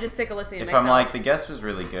God. kidding. I'm just sick of listening If to myself. I'm like the guest was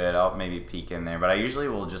really good, I'll maybe peek in there. But I usually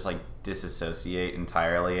will just like disassociate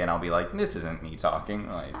entirely, and I'll be like, "This isn't me talking."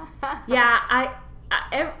 Like, yeah, I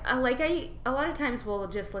a lot of times will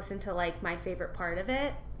just listen to like my favorite part of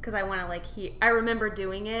it because I want to like hear. I remember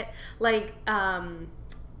doing it like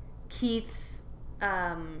Keith's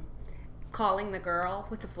calling the girl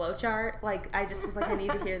with the flowchart. Like I just was like, I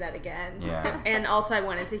need to hear that again. Yeah. And also I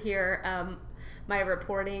wanted to hear my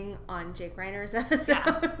reporting on Jake Reiner's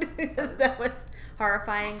episode. Because that was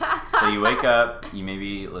horrifying. So you wake up, you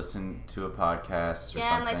maybe listen to a podcast or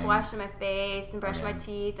Yeah, and something. like washing my face and brushing my Yeah.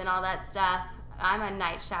 teeth and all that stuff. I'm a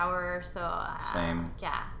night shower, so Same.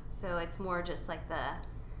 Yeah, so it's more just like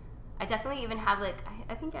I definitely even have like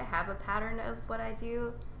I think I have a pattern of what I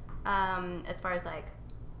do, as far as like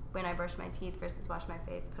when I brush my teeth versus wash my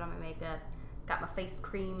face, put on my makeup, got my face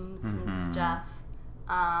creams and stuff.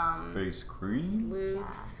 Face cream?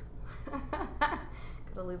 Lubes.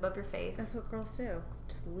 Gotta lube up your face. That's what girls do.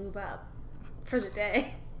 Just lube up for the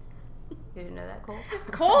day. You didn't know that, Cole?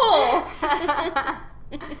 Cole!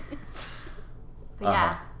 But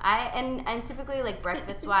yeah, and typically like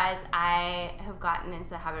breakfast wise, I have gotten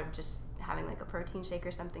into the habit of just having like a protein shake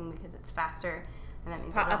or something because it's faster, and that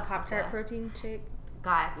means I A don't have Pop-Tart to- protein shake?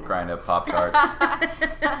 God, no. Grind up Pop-Tarts,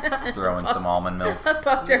 throw in some almond milk. A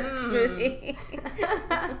Pop-Tart smoothie.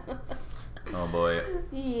 Oh boy.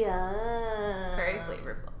 Yeah. Very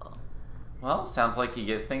flavorful. Well, sounds like you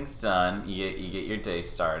get things done. You get your day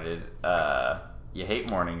started. You hate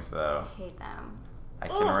mornings though. I hate them. I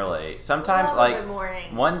can relate. Sometimes, Love like the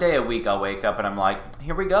morning. one day a week, I'll wake up and I'm like,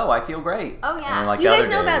 "Here we go. I feel great." Oh, yeah. And then, like, Do you the guys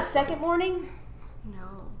other know about days- second morning?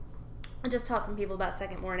 No. I just taught some people about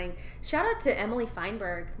second morning. Shout out to Emily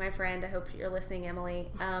Feinberg, my friend. I hope you're listening, Emily.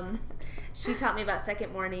 She taught me about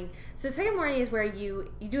second morning. So second morning is where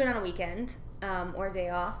you do it on a weekend or a day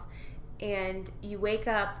off, and you wake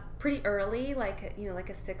up pretty early, like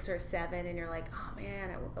a 6 or a 7, and you're like, oh man,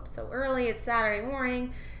 I woke up so early. It's Saturday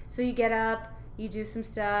morning. So you get up, you do some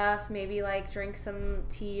stuff, maybe like drink some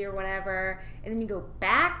tea or whatever, and then you go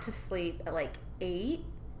back to sleep at like 8.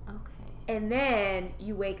 Okay. And then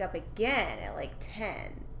you wake up again at like 10,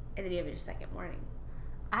 and then you have your second morning.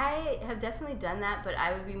 I have definitely done that, but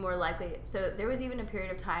I would be more likely. So there was even a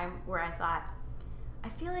period of time where I thought, I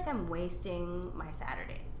feel like I'm wasting my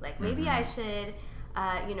Saturdays. Like maybe I should,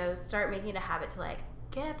 start making it a habit to like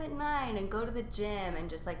get up at 9 and go to the gym and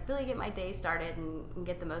just like really get my day started and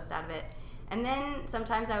get the most out of it. And then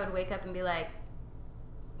sometimes I would wake up and be like,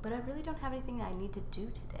 but I really don't have anything that I need to do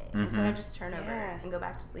today. And so I just turn over Yeah. and go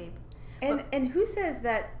back to sleep. And who says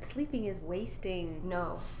that sleeping is wasting?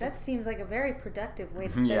 No, That seems like a very productive way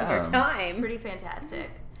to spend Yeah. your It's time. pretty fantastic.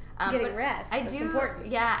 Getting but rest. That's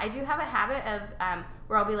important. Yeah, I do have a habit of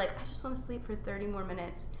where I'll be like, I just want to sleep for 30 more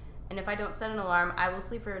minutes. And if I don't set an alarm, I will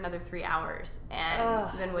sleep for another 3 hours and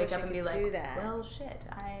Ugh, then I wake wish up I and be could like, do that. well, shit,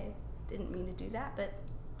 I didn't mean to do that, but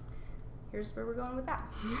here's where we're going with that.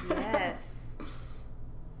 Yes.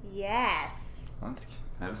 Yes.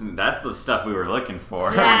 That's the stuff we were looking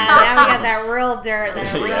for. Yeah, now we got that real dirt,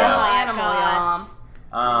 that real Yeah. Animal, animal.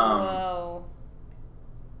 Um, Whoa.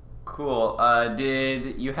 Cool.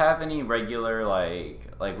 Did you have any regular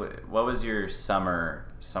what was your summer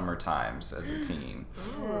times as a teen?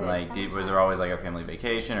 Was there always like a family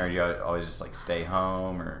vacation, or did you always just like stay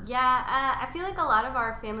home, or? Yeah, I feel like a lot of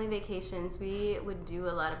our family vacations, we would do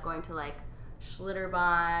a lot of going to like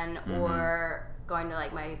Schlitterbahn or going to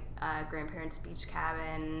like my grandparents' beach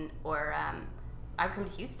cabin, or I've come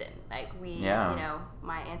to Houston. Like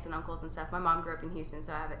my aunts and uncles and stuff. My mom grew up in Houston,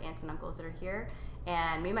 so I have aunts and uncles that are here.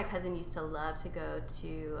 And me and my cousin used to love to go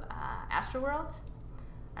to Astroworld.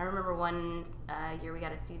 I remember one year we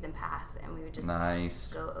got a season pass, and we would just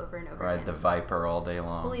go over and over Ride again. the Viper all day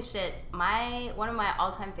long. Holy shit! One of my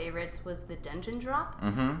all-time favorites was the Dungeon Drop,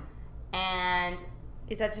 and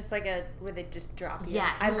Is that just like where they just drop you?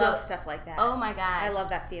 Yeah, I you love go- stuff like that. oh my god, I love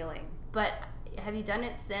that feeling. But have you done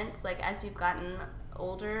it since, like, as you've gotten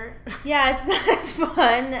older? Yeah, it's not as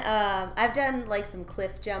fun. I've done like some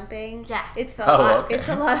cliff jumping. Yeah. It's a Oh, lot. okay. It's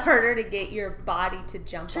a lot harder to get your body to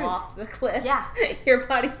jump Truth. off the cliff. Yeah. Your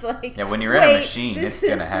body's like. Yeah, when you're in a "Wait, machine, this it's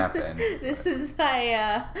gonna is- happen." This is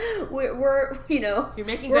we're You're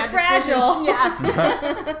making we're bad fragile.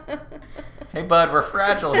 decisions. Yeah. Hey, bud, we're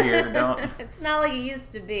fragile here. Don't. It's not like it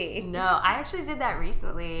used to be. No, I actually did that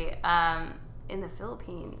recently in the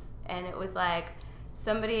Philippines, and it was like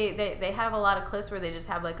somebody they have a lot of cliffs where they just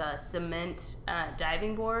have like a cement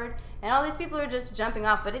diving board, and all these people are just jumping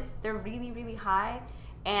off, but they're really, really high,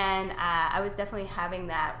 and I was definitely having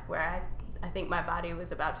that where I think my body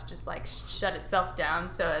was about to just like shut itself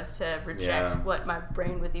down so as to reject Yeah. what my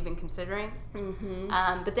brain was even considering.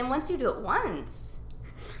 But then once you do it once,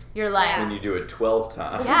 you're like, When you do it 12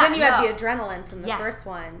 times. Because Yeah, then you have no. the adrenaline from the Yeah. first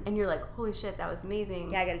one. and you're like, holy shit, that was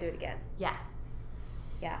amazing. Yeah, I got to do it again. Yeah.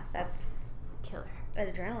 Yeah, that's Killer. an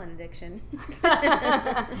adrenaline addiction.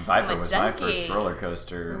 Viper I'm a was my junkie. first roller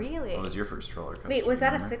coaster. Really? What was your first roller coaster? Wait, was Do you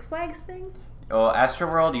that a remember? Six Flags thing? Well,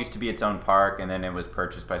 Astroworld used to be its own park, and then it was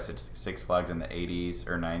purchased by Six Flags in the 80s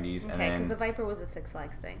or 90s, Okay, and because then the Viper was a Six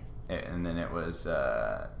Flags thing. and then it was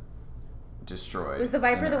destroyed. Was the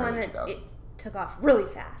Viper in the one early that 2000s. it took off really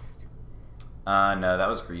fast? No, that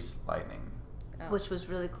was Grease Lightning. Which was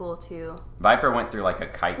really cool too. Viper went through like a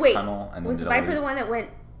kite Wait, tunnel, and then was did the a Viper loop. the one that went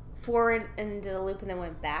forward and did a loop and then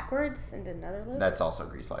went backwards and did another loop? That's also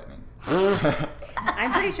Grease Lightning.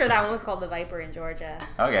 I'm pretty sure that one was called the Viper in Georgia.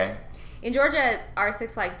 Okay. In Georgia, our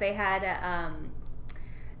Six Flags, they had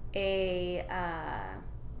a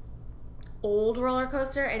old roller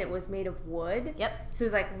coaster, and it was made of wood. Yep. So it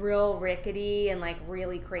was like real rickety and like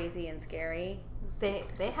really crazy and scary. They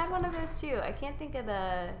had one of those too. I can't think of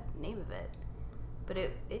the name of it, but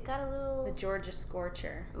it got a little The Georgia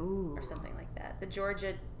Scorcher ooh or something like that. The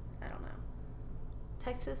Georgia, I don't know.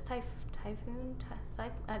 Texas Typhoon.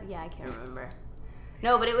 Yeah, I can't remember.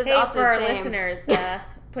 No, but it was Hey, also for our same. listeners,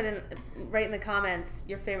 write in the comments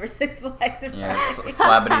your favorite Six Flags. Yeah,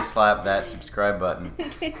 slappity slap that subscribe button.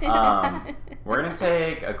 We're gonna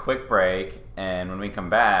take a quick break, and when we come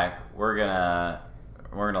back, we're gonna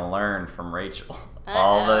learn from Rachel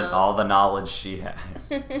all the knowledge she has.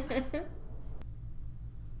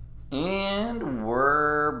 And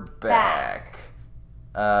we're back.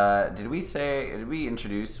 Did we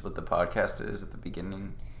introduce what the podcast is at the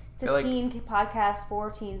beginning? It's a teen podcast for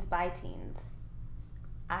teens by teens.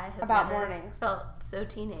 I have About never mornings. Felt so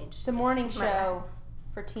teenage. It's a morning show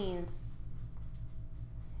for teens.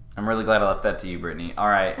 I'm really glad I left that to you, Brittany. All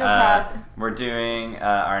right, No problem. we're doing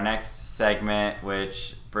our next segment,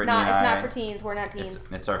 which Brittany and It's I. not for teens. We're not teens.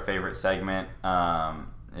 It's our favorite segment.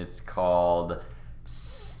 It's called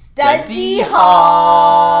Study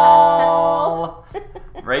Hall.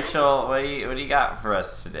 Rachel, what do you got for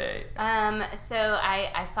us today? So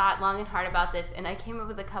I thought long and hard about this, and I came up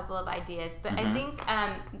with a couple of ideas. But I think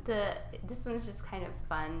this one's just kind of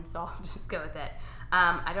fun, so I'll just go with it.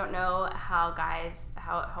 I don't know how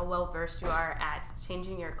well versed you are at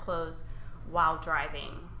changing your clothes while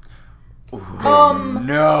driving.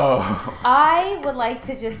 No. I would like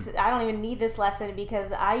to I don't even need this lesson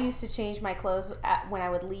because I used to change my clothes when I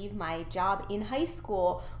would leave my job in high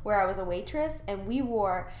school where I was a waitress, and we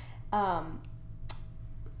wore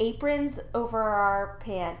aprons over our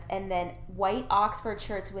pants and then white Oxford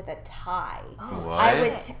shirts with a tie. What? I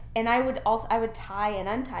would tie and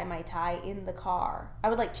untie my tie in the car. I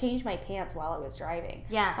would like change my pants while I was driving.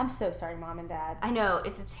 Yeah. I'm so sorry, Mom and Dad. I know,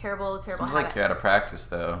 it's a terrible Sounds habit. like you had to practice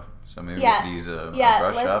though, so maybe Yeah. we could use a Yeah,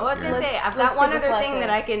 brush let's- up. I was here. gonna say, I've let's got one get this other thing lesson. that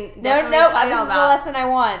I can No, definitely this tell is you the about. lesson I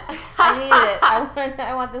want. I need it.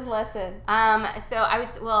 I want this lesson. So I would,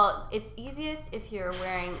 it's easiest if you're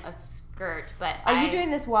wearing a skirt, but Are you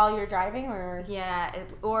doing this while you're driving, or? Yeah,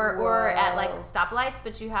 or at like Whoa. stoplights,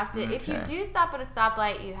 but you have to, if you Okay. do stop at a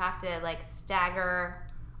stoplight, you have to like stagger,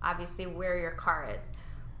 obviously, where your car is.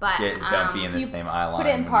 But Don't be in the you same eye line. Put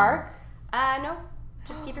it in park? no,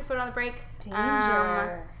 just keep your foot on the brake.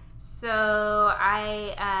 Danger. So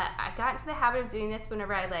I got into the habit of doing this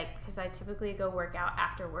whenever because I typically go work out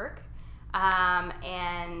after work,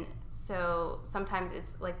 and so sometimes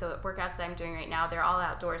it's like the workouts that I'm doing right now, they're all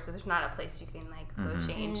outdoors, so there's not a place you can like go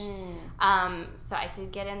change. So I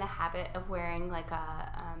did get in the habit of wearing like a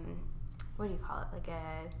what do you call it, like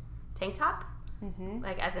a tank top,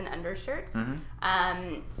 like as an undershirt.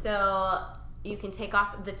 So you can take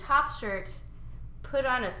off the top shirt, put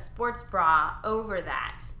on a sports bra over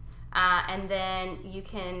that, and then you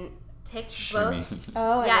can take Shimmy. both.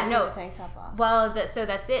 Oh, Yeah, and then no. take the tank top off. Well, so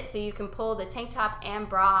that's it. So you can pull the tank top and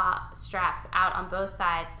bra straps out on both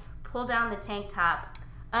sides, pull down the tank top,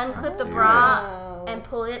 unclip the bra, Oh. and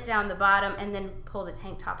pull it down the bottom, and then pull the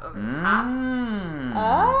tank top over the top.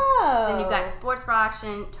 Oh. Then you've got sports bra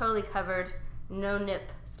action, totally covered, no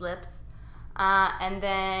nip slips. And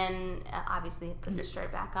then obviously put the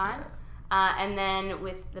shirt back on. And then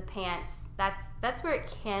with the pants, that's where it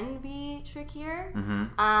can be trickier.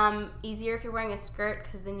 Easier if you're wearing a skirt,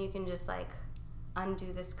 because then you can just like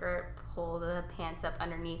undo the skirt, pull the pants up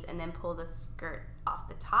underneath, and then pull the skirt off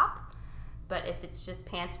the top. But if it's just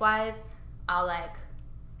pants wise, I'll like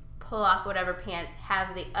pull off whatever pants,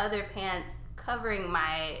 have the other pants covering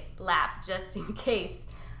my lap just in case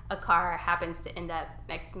a car happens to end up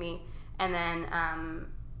next to me, and then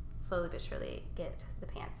slowly but surely get the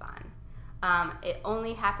pants on. It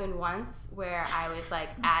only happened once where I was like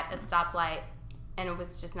at a stoplight and it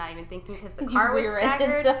was just not even thinking because the car was rear-ended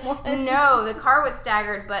staggered. someone? No, the car was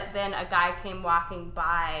staggered, but then a guy came walking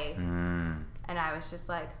by and I was just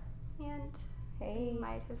like, and Hey,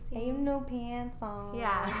 might have ain't seen, no pants on.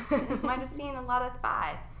 yeah, might have seen a lot of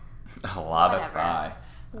thigh. A lot of Whatever. thigh.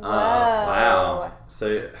 Whoa. Wow.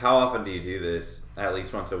 So how often do you do this? At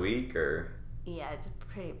least once a week, or? Yeah, it's a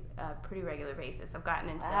pretty regular basis. I've gotten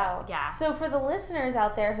into Wow. that. Yeah. So for the listeners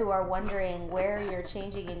out there who are wondering where you're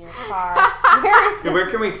changing in your car, where is this? Where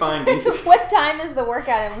can we find you? What time is the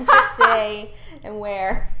workout and what day and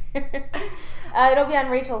where? It'll be on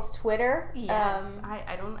Rachel's Twitter. Yes.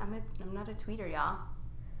 I'm not a tweeter, y'all.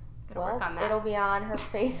 Gotta work on that. It'll be on her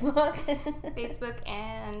Facebook. Facebook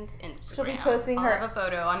and Instagram. She'll be posting I'll have a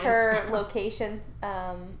photo on her Instagram. locations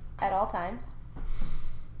at all times.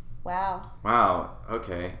 Wow. Wow.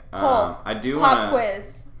 Okay. Cool. I do Pop want to.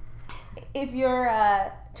 quiz. If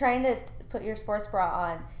you're trying to put your sports bra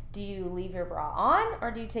on, do you leave your bra on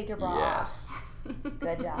or do you take your bra Yes. off?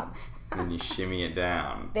 Good job. And then you shimmy it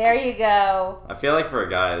down. There you go. I feel like for a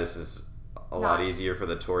guy, this is a lot Not- easier for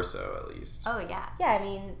the torso, at least. Oh yeah. Yeah, I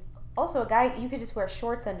mean, also a guy, you could just wear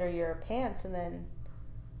shorts under your pants and then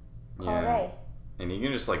call it a. And you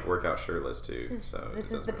can just like work out shirtless too. This it is the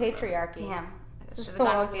doesn't really matter. patriarchy. Damn. I This should is have the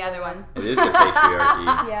gone one with the we other live one. It is the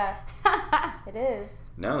patriarchy. Yeah, it is.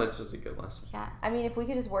 No, this was a good lesson. Yeah. I mean, if we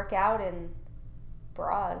could just work out in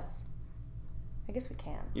bras, I guess we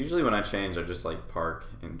can. Usually when I change, I just like park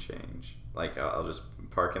and change. Like I'll just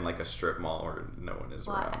park in like a strip mall where no one is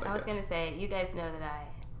Well, around. I was guess. gonna say, you guys know that I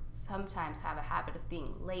sometimes have a habit of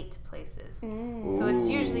being late to places. Mm. So it's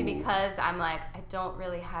usually Ooh. because I'm like, I don't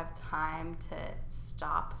really have time to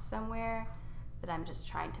stop somewhere, that I'm just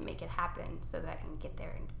trying to make it happen so that I can get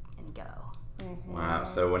there and go. Mm-hmm. Wow.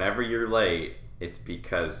 So whenever you're late, it's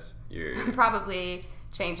because you're. Probably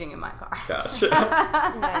changing in my car. Gotcha.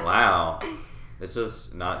 Nice. Wow. This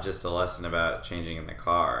was not just a lesson about changing in the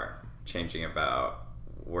car, changing about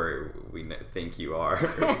where we think you are.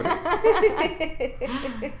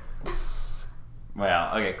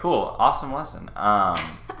 Well, okay, cool. Awesome lesson.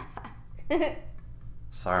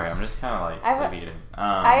 Sorry, I'm just kind of like I have a- sedated.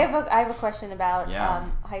 I have a question about Yeah.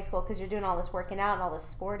 high school because you're doing all this working out and all this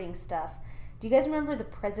sporting stuff. Do you guys remember the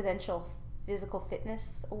Presidential Physical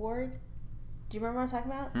Fitness Award? Do you remember what I'm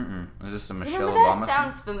talking about? Mm-mm. Is this a Michelle remember that? Obama thing?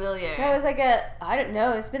 Sounds familiar. No, it was like I don't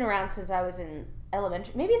know, it's been around since I was in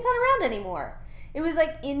elementary. Maybe it's not around anymore. It was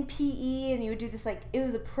like in PE and you would do this like, it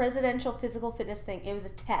was the Presidential Physical Fitness thing. It was a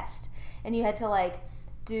test. And you had to like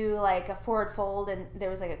do like a forward fold and there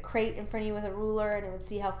was like a crate in front of you with a ruler and it would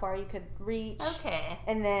see how far you could reach. Okay.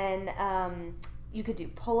 And then you could do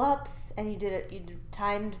pull-ups and you did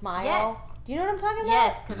timed mile. Yes. Do you know what I'm talking about?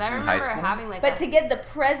 Yes, because This I is in high remember school? having like But a... to get the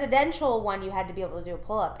presidential one, you had to be able to do a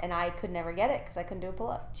pull-up, and I could never get it because I couldn't do a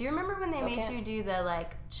pull-up. Do you remember when they Still made can't. you do the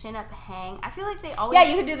like chin up hang? I feel like they always...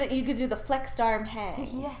 Yeah, you could do the flexed arm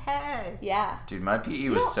hang. Yes. Yeah. Dude, my PE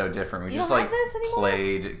was don't- so different. We you just don't like have this anymore?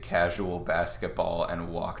 played casual basketball and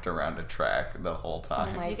walked around a track the whole time.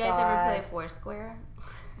 Oh Did my you guys God. ever play Foursquare?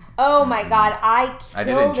 Oh my God, I I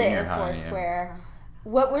did in killed it junior in high, yeah. Foursquare.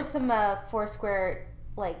 What were some Foursquare,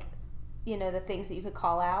 like, you know, the things that you could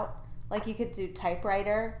call out? Like you could do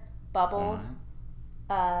typewriter, bubble. Mhm.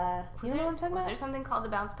 You know what I'm talking Was about? there something called the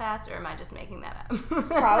bounce pass, or am I just making that up?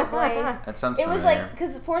 Probably. That sounds It was familiar. like,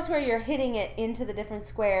 because Foursquare, you're hitting it into the different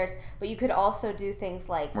squares, but you could also do things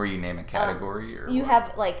like, Where you name a category or you what?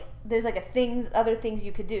 have, like, there's like other things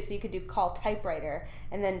you could do. So you could do call typewriter,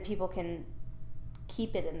 and then people can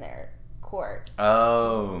keep it in their court.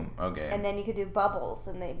 Oh, okay. And then you could do bubbles,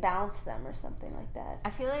 and they bounce them or something like that. I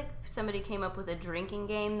feel like somebody came up with a drinking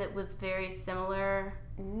game that was very similar,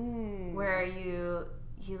 Mm. where you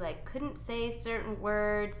like couldn't say certain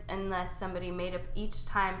words unless somebody made up, each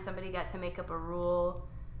time somebody got to make up a rule,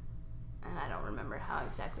 and I don't remember how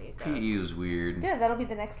exactly it goes. PE was weird. Good, that'll be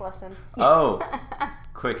the next lesson. Oh,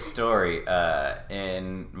 quick story.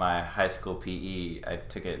 In my high school PE, I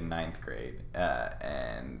took it in 9th grade,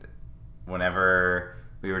 and whenever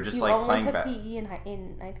we were just You like only playing took back. PE in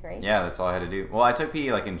 9th grade? Yeah, that's all I had to do. Well, I took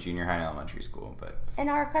PE like in junior high and elementary school, but And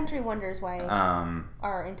our country wonders why um,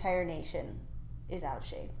 our entire nation is out of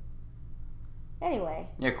shape. Anyway,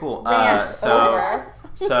 yeah, cool. rant over.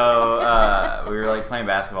 So we were like playing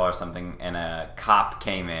basketball or something, and a cop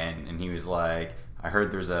came in, and he was like, "I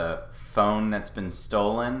heard there's a phone that's been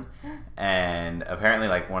stolen," and apparently,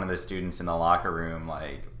 like one of the students in the locker room,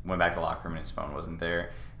 like went back to the locker room, and his phone wasn't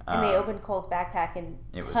there. And they opened Cole's backpack and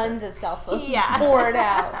It was tons there. of cell phones Yeah. poured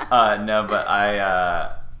out. No, but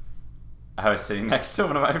I was sitting next to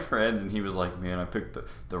one of my friends, and he was like, "Man, I picked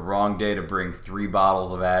the wrong day to bring 3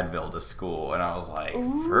 bottles of Advil to school." And I was like,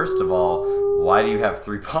 "First of all, why do you have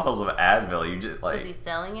 3 bottles of Advil? You just Was he like,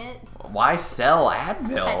 selling it? why sell I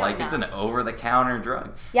Advil? don't Like, it's an know. over-the-counter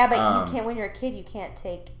drug." Yeah, but Um, you can't. When you're a kid, you can't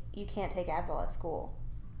take Advil at school.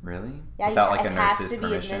 Really? Yeah, Without you, like it a has nurse's to be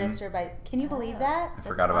permission. administered by. Can you believe that? I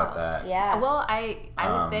forgot about wild. that. Yeah. Well, I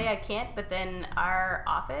would Um, say I can't, but then our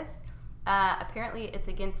office, apparently it's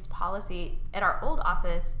against policy. At our old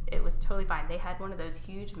office, it was totally fine. They had one of those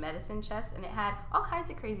huge medicine chests, and it had all kinds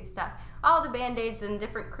of crazy stuff. All the Band-Aids and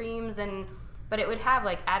different creams, but it would have,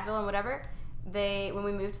 like, Advil and whatever. When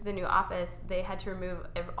we moved to the new office, they had to remove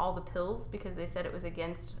all the pills because they said it was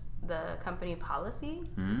against the company policy.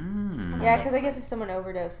 Yeah, because I guess if someone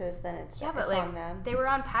overdoses, then it's like, on them. They were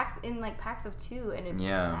on packs of 2, and it's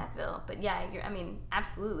Advil. But yeah,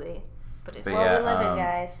 absolutely. But it's we live in,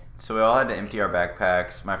 guys. So we all had to empty our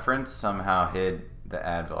backpacks. My friend somehow hid the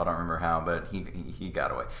Advil. I don't remember how, but he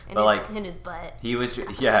got away. In his butt. He was,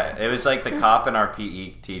 it was like the cop and our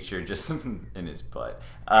PE teacher just in his butt.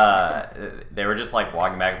 They were just like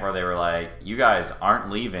walking back and forth. They were like, "You guys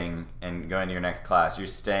aren't leaving and going to your next class. You're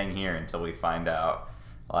staying here until we find out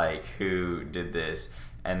like who did this."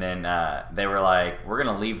 And then they were like, "We're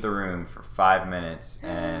gonna leave the room for 5 minutes,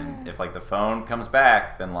 and if like the phone comes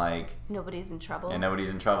back, then like nobody's in trouble." And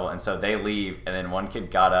nobody's in trouble. And so they leave, and then one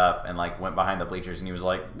kid got up and like went behind the bleachers, and he was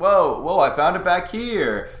like, "Whoa, I found it back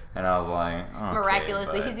here." And I was like, okay,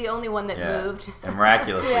 miraculously, he's the only one that moved. And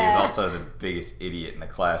miraculously, he was also the biggest idiot in the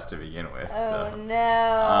class to begin with. Oh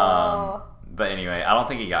no. But anyway, I don't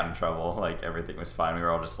think he got in trouble. Like everything was fine. We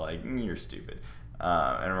were all just like, "You're stupid."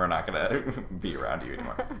 And we're not gonna be around you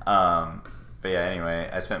anymore. But yeah, anyway,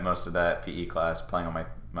 I spent most of that PE class playing on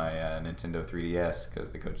my Nintendo 3DS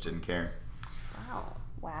because the coach didn't care.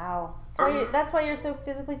 Wow. That's why you're so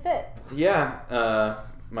physically fit. Yeah,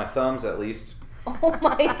 my thumbs at least. Oh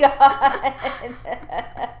my god.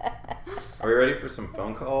 Are we ready for some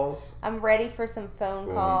phone calls? I'm ready for some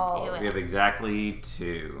phone calls. We have exactly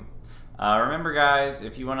 2. Remember, guys,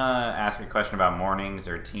 if you want to ask a question about mornings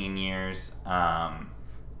or teen years,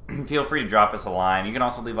 feel free to drop us a line. You can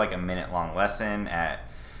also leave like a minute-long lesson at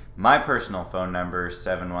my personal phone number,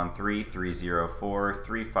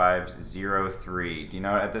 713-304-3503. Do you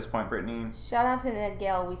know it at this point, Brittany? Shout out to Ned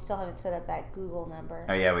Gale. We still haven't set up that Google number.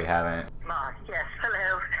 Oh, yeah, we haven't. Yes,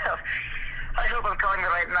 hello. I hope I'm calling the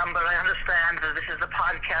right number. I understand that this is the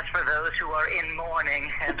podcast for those who are in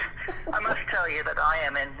mourning, and I must tell you that I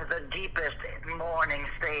am in the deepest mourning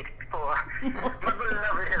state, for my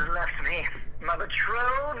beloved has left me. My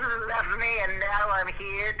betrothed has left me, and now I'm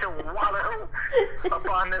here to wallow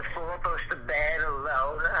upon this four-poster bed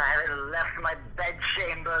alone. I haven't left my bed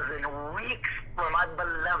chambers in weeks, for my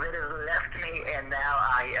beloved has left me, and now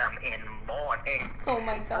I am in mourning. Oh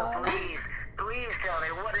my God. So please tell me,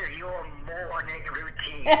 what is your morning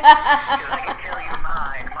routine? Because I can tell you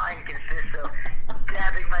mine. Mine consists of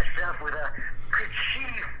dabbing myself with a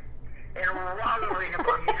kerchief and wallowing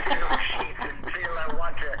upon these silk sheets until I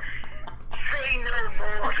want to say no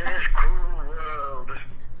more to this cruel world.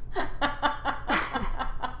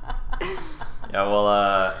 Yeah, well,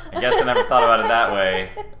 I guess I never thought about it that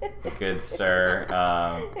way, good sir.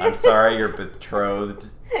 I'm sorry your betrothed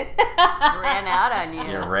ran out on you.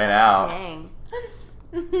 You ran out. Dang.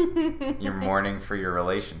 You're mourning for your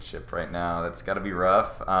relationship right now. That's got to be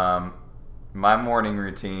rough. My morning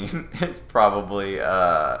routine is probably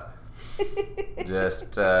I'll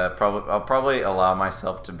probably allow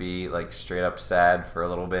myself to be like straight up sad for a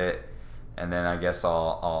little bit, and then I guess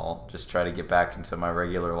I'll just try to get back into my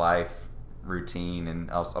regular life routine, and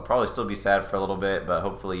I'll probably still be sad for a little bit, but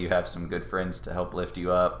hopefully you have some good friends to help lift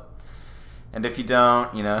you up. And if you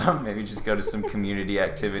don't, maybe just go to some community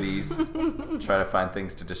activities. Try to find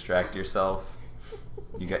things to distract yourself.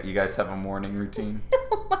 You guys have a morning routine?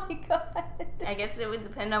 Oh my God. I guess it would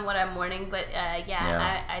depend on what I'm mourning, but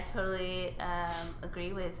Yeah. I totally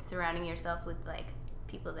agree with surrounding yourself with like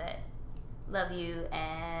people that love you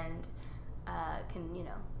and can,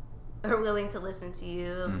 are willing to listen to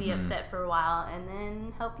you, be upset for a while, and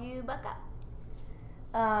then help you buck up.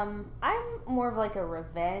 I'm more of like a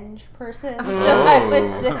revenge person, so I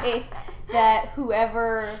would say that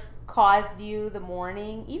whoever caused you the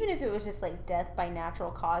mourning, even if it was just like death by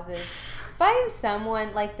natural causes, find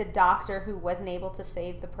someone like the doctor who wasn't able to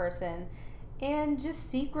save the person and just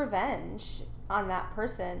seek revenge on that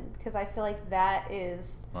person, because I feel like that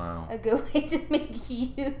is a good way to make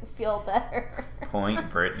you feel better. Point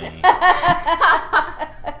Brittany.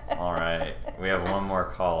 All right, we have one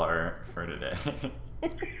more caller for today.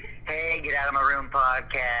 Hey, Get Out of My Room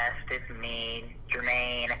podcast. It's me,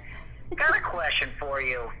 Jermaine. Got a question for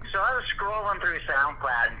you. So I was scrolling through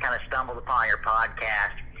SoundCloud and kind of stumbled upon your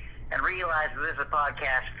podcast and realized that this is a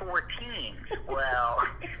podcast for teens. Well,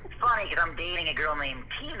 it's funny because I'm dating a girl named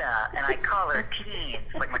Tina, and I call her Teens.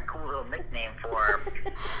 It's like my cool little nickname for her. So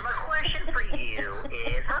my question for you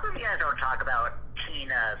is, how come you guys don't talk about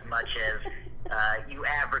Tina as much as you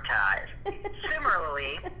advertise?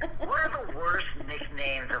 Similarly, what are the worst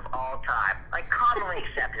nicknames of all time? Like commonly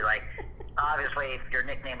accepted, like obviously, if your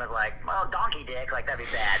nickname was like, well, Donkey Dick, like, that'd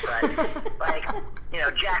be bad. But, like,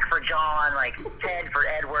 Jack for John, like, Ted for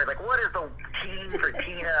Edward. Like, what is the Teen for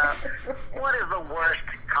Tina? What is the worst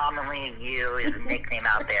commonly used nickname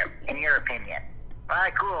out there, in your opinion? All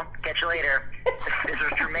right, cool. Catch you later. This is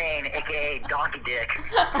Jermaine, a.k.a. Donkey Dick.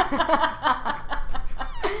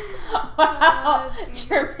 Wow,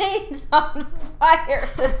 Jermaine's on fire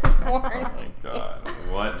this morning. Oh my god,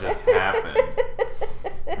 what just happened?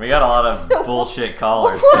 We got a lot of bullshit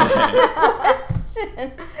callers today.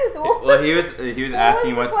 Question. Well, he was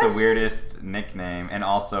asking was the what's the question? weirdest nickname, and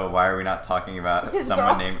also why are we not talking about His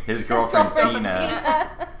someone girl- named his girlfriend's girlfriend,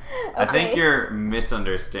 Tina? I think Okay. you're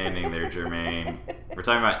misunderstanding there, Jermaine. We're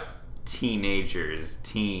talking about teenagers,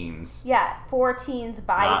 teens. Yeah, for teens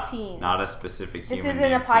by Not, teens. not a specific This human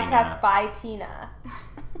isn't a named podcast Tina. by Tina.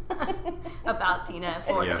 About Tina,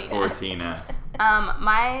 for Yeah, Tina. for Tina.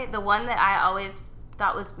 The one that I always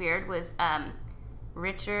thought was weird was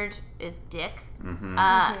Richard is Dick. Mm-hmm.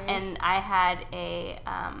 And I had a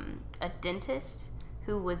dentist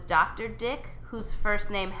who was Dr. Dick, whose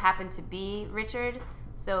first name happened to be Richard,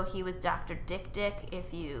 so he was Dr. Dick Dick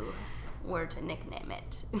if you were to nickname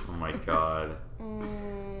it. Oh my god.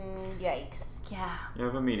 Yikes. Yeah. You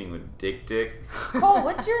have a meeting with Dick Dick. Cole,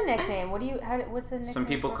 what's your nickname? What's the nickname? Some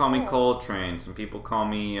people for call me Cole? Coltrane. Some people call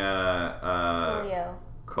me Coolio.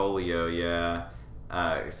 Colio, yeah.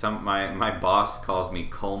 My boss calls me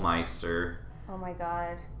Colmeister. Oh my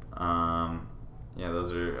god. Yeah,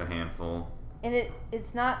 those are a handful. And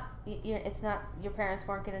it's not your parents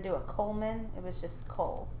weren't gonna do a Coleman. It was just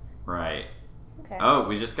Cole. Right. Okay. Oh,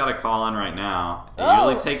 we just got a call in right now. It Oh.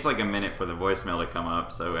 usually takes like a minute for the voicemail to come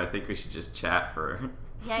up, so I think we should just chat for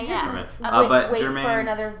Yeah, just a yeah. minute. Wait Jermaine, for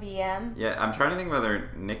another VM. yeah, I'm trying to think of other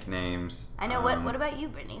nicknames. I know. What about you,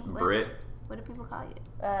 Brittany? Brit, What do people call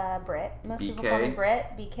you? Britt. Most people BK. call me Britt.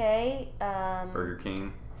 BK. Burger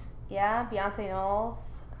King, Yeah, Beyonce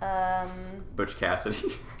Knowles. Butch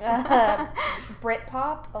Cassidy.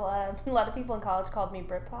 Britpop. A lot of people in college called me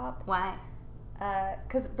Britpop. Why?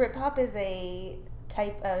 Because Britpop is a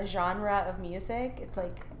genre of music. It's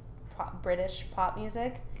like British pop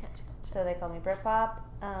music. So they call me Britpop.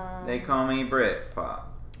 They call me Brit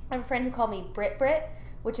Pop. I have a friend who called me Brit,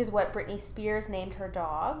 which is what Britney Spears named her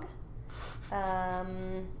dog.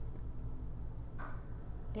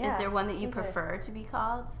 Yeah. Is there one that you those are- prefer to be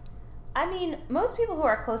called? I mean, most people who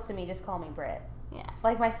are close to me just call me Brit. Yeah.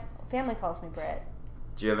 Like my family calls me Brit.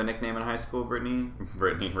 Do you have a nickname in high school, Brittany?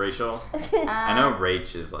 Rachel? I know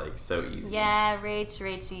Rach is like so easy. Yeah,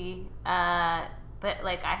 Rachy. But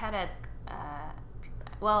like I had a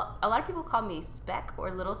a lot of people call me Speck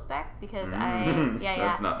or Little Speck because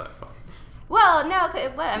That's not that fun. Well, no,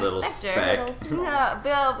 I'm Little Spectre. Speck. No,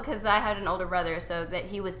 Bill, because I had an older brother, so that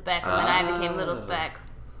he was Speck, and then I became Little Speck.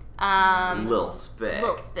 Little Speck.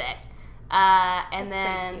 Little Speck. And That's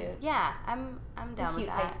then pretty cute. yeah, I'm It's down a cute with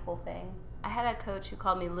high that. school thing. I had a coach who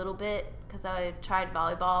called me Little Bit because I tried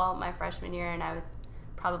volleyball my freshman year, and I was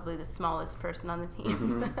probably the smallest person on the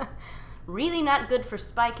team. Really not good for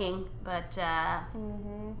spiking, but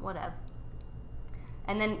whatever.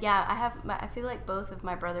 And then I feel like both of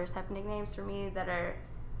my brothers have nicknames for me that are.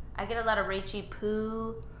 I get a lot of Rachy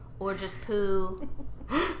Poo or just Poo.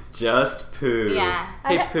 Just Poo. Yeah.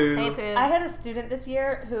 Hey, I ha- Poo. Hey Poo. I had a student this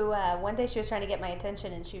year who one day she was trying to get my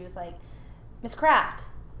attention and she was like, Miss Kraft,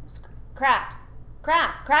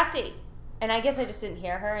 Crafty. And I guess I just didn't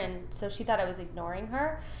hear her, and so she thought I was ignoring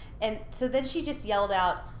her. And so then she just yelled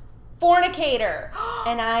out, fornicator.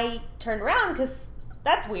 And I turned around because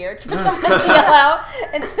that's weird for someone to yell out.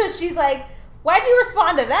 And so she's like, why'd you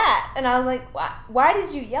respond to that? And I was like, why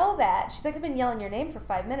did you yell that? She's like, I've been yelling your name for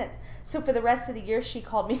 5 minutes. So for the rest of the year, she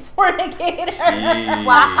called me fornicator. Jeez.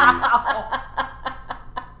 Wow.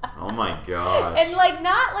 Oh my gosh. And like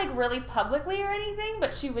not like really publicly or anything,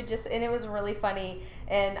 but she would just, and it was really funny.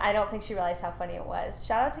 And I don't think she realized how funny it was.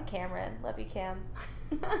 Shout out to Cameron, love you, Cam.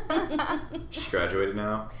 She graduated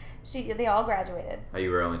now? They all graduated. Oh,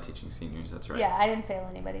 you were only teaching seniors, that's right. Yeah, I didn't fail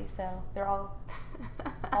anybody, so they're all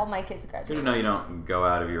my kids Good to graduated. know you don't go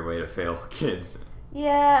out of your way to fail kids.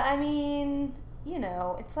 Yeah, I mean,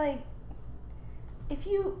 it's like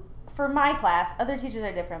for my class, other teachers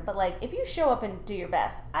are different, but like if you show up and do your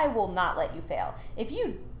best, I will not let you fail. If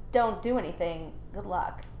you don't do anything, good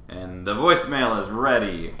luck. And the voicemail is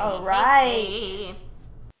ready. All right. Hey.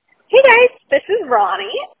 Hey guys, this is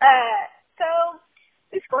Ronnie. So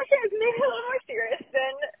this question is maybe a little more serious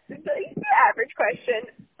than the average question,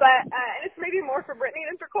 but and it's maybe more for Brittany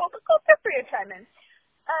than for Cole, but Cole, feel free to chime in.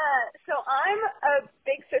 So I'm a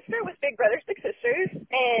big sister with big brothers, big sisters,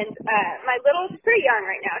 and my little, she's pretty young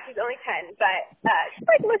right now. She's only 10, but she's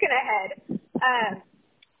like looking ahead.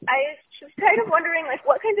 I was kind of wondering, like,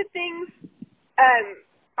 what kinds of things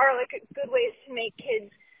are, like, good ways to make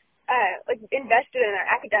kids, like, invested in their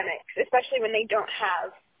academics, especially when they don't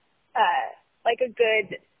have, like, a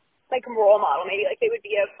good, like, role model. Maybe, like, they would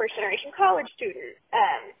be a first-generation college student.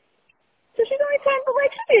 So she's only 10, but,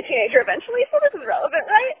 like, she'll be a teenager eventually, so this is relevant,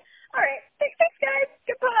 right? All right. Thanks, guys.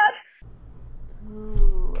 Good pod.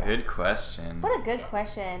 Ooh. Good question. What a good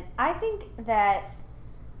question. I think that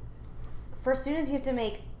for students, you have to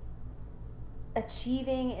make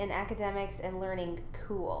achieving in academics and learning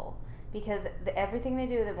cool, because everything they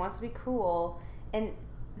do that wants to be cool, and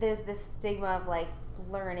there's this stigma of like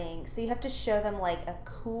learning, so you have to show them like a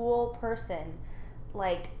cool person,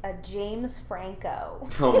 like a James Franco.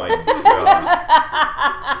 Oh my god.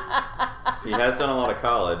 He has done a lot of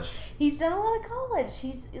college. He's done a lot of college.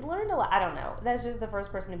 He's learned a lot. I don't know. That's just the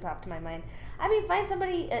first person who popped to my mind. I mean, find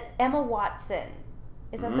somebody, Emma Watson.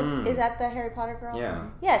 Is that the Harry Potter girl? Yeah.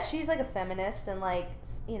 Yeah, she's like a feminist and like,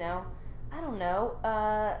 you know, I don't know,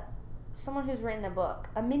 someone who's written a book.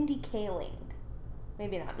 A Mindy Kaling.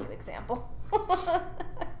 Maybe not a good example.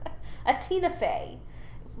 A Tina Fey.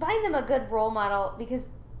 Find them a good role model, because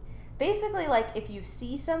basically, like, if you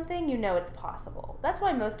see something, you know it's possible. That's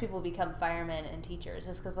why most people become firemen and teachers,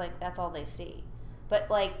 is because, like, that's all they see. But,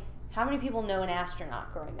 like, how many people know an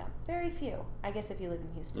astronaut growing up? Very few. I guess if you live in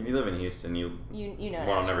Houston. If you live in Houston, you know an one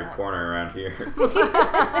on astronaut. every corner around here.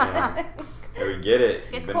 Yeah. We get it.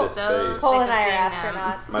 You've been to space. Cole and I Sick are of seeing them.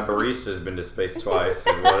 astronauts. My barista's been to space twice,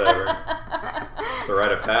 and whatever. It's a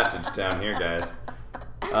rite of passage down here, guys.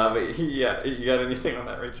 But yeah, you got anything on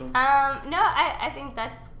that, Rachel? No, I think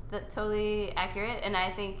that's totally accurate, and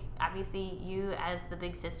I think obviously you as the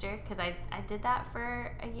big sister, because I did that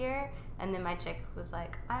for a year, and then my chick was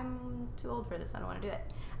like, I'm too old for this, I don't want to do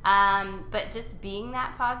it. But just being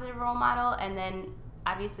that positive role model, and then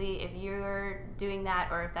obviously if you're doing that,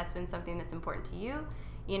 or if that's been something that's important to you,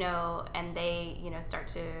 you know, and they, you know, start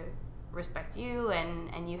to respect you,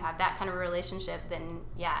 and you have that kind of a relationship, then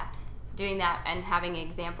yeah, doing that and having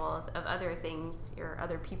examples of other things or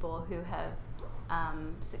other people who have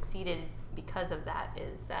succeeded because of that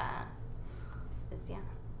is yeah.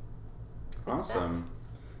 Awesome.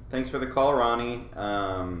 Thanks for the call, Ronnie.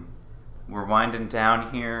 We're winding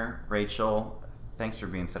down here. Rachel, thanks for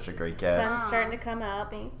being such a great guest. Sun's starting to come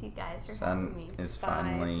up. Thanks, you guys, for having me. Sun is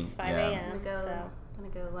finally. It's 5 yeah. a.m. I'm gonna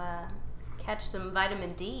go catch some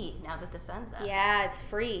vitamin D now that the sun's up. Yeah, it's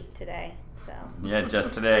free today. So Yeah,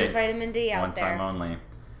 just today. free vitamin D out One there. time only.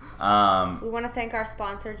 We want to thank our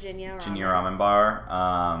sponsor, Jinya Ramen. Jinya Ramen Bar.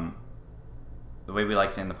 The way we like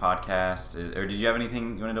to end the podcast is, or did you have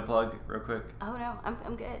anything you wanted to plug real quick? Oh no,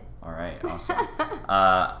 I'm good. All right, awesome.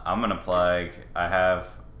 I'm going to plug, I have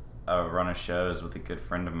a run of shows with a good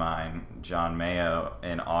friend of mine, John Mayo,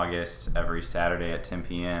 in August every Saturday at 10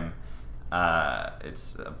 p.m.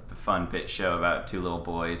 It's a fun bit show about two little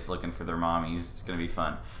boys looking for their mommies. It's going to be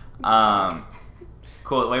fun.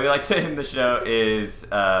 Cool. The way we like to end the show is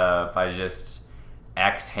by just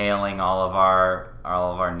exhaling all of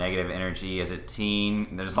our negative energy. As a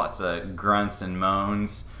teen, there's lots of grunts and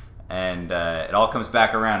moans, and it all comes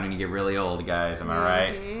back around when you get really old, guys. Am I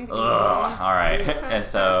right? Mm-hmm. Ugh. All right. And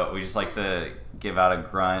so we just like to give out a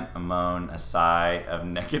grunt, a moan, a sigh of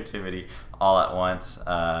negativity all at once.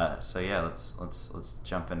 So yeah, let's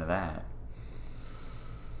jump into that.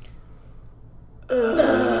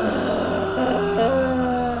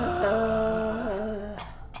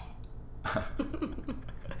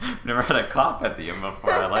 Never had a cough at the end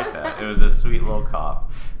before. I like that. It was a sweet little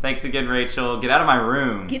cough. Thanks again, Rachel. Get out of my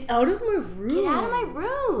room. Get out of my room. Get out of my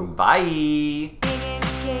room. Bye.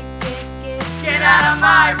 Get out of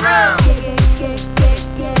my room.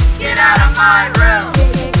 Get out of my room.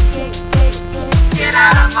 Get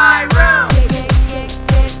out of my room.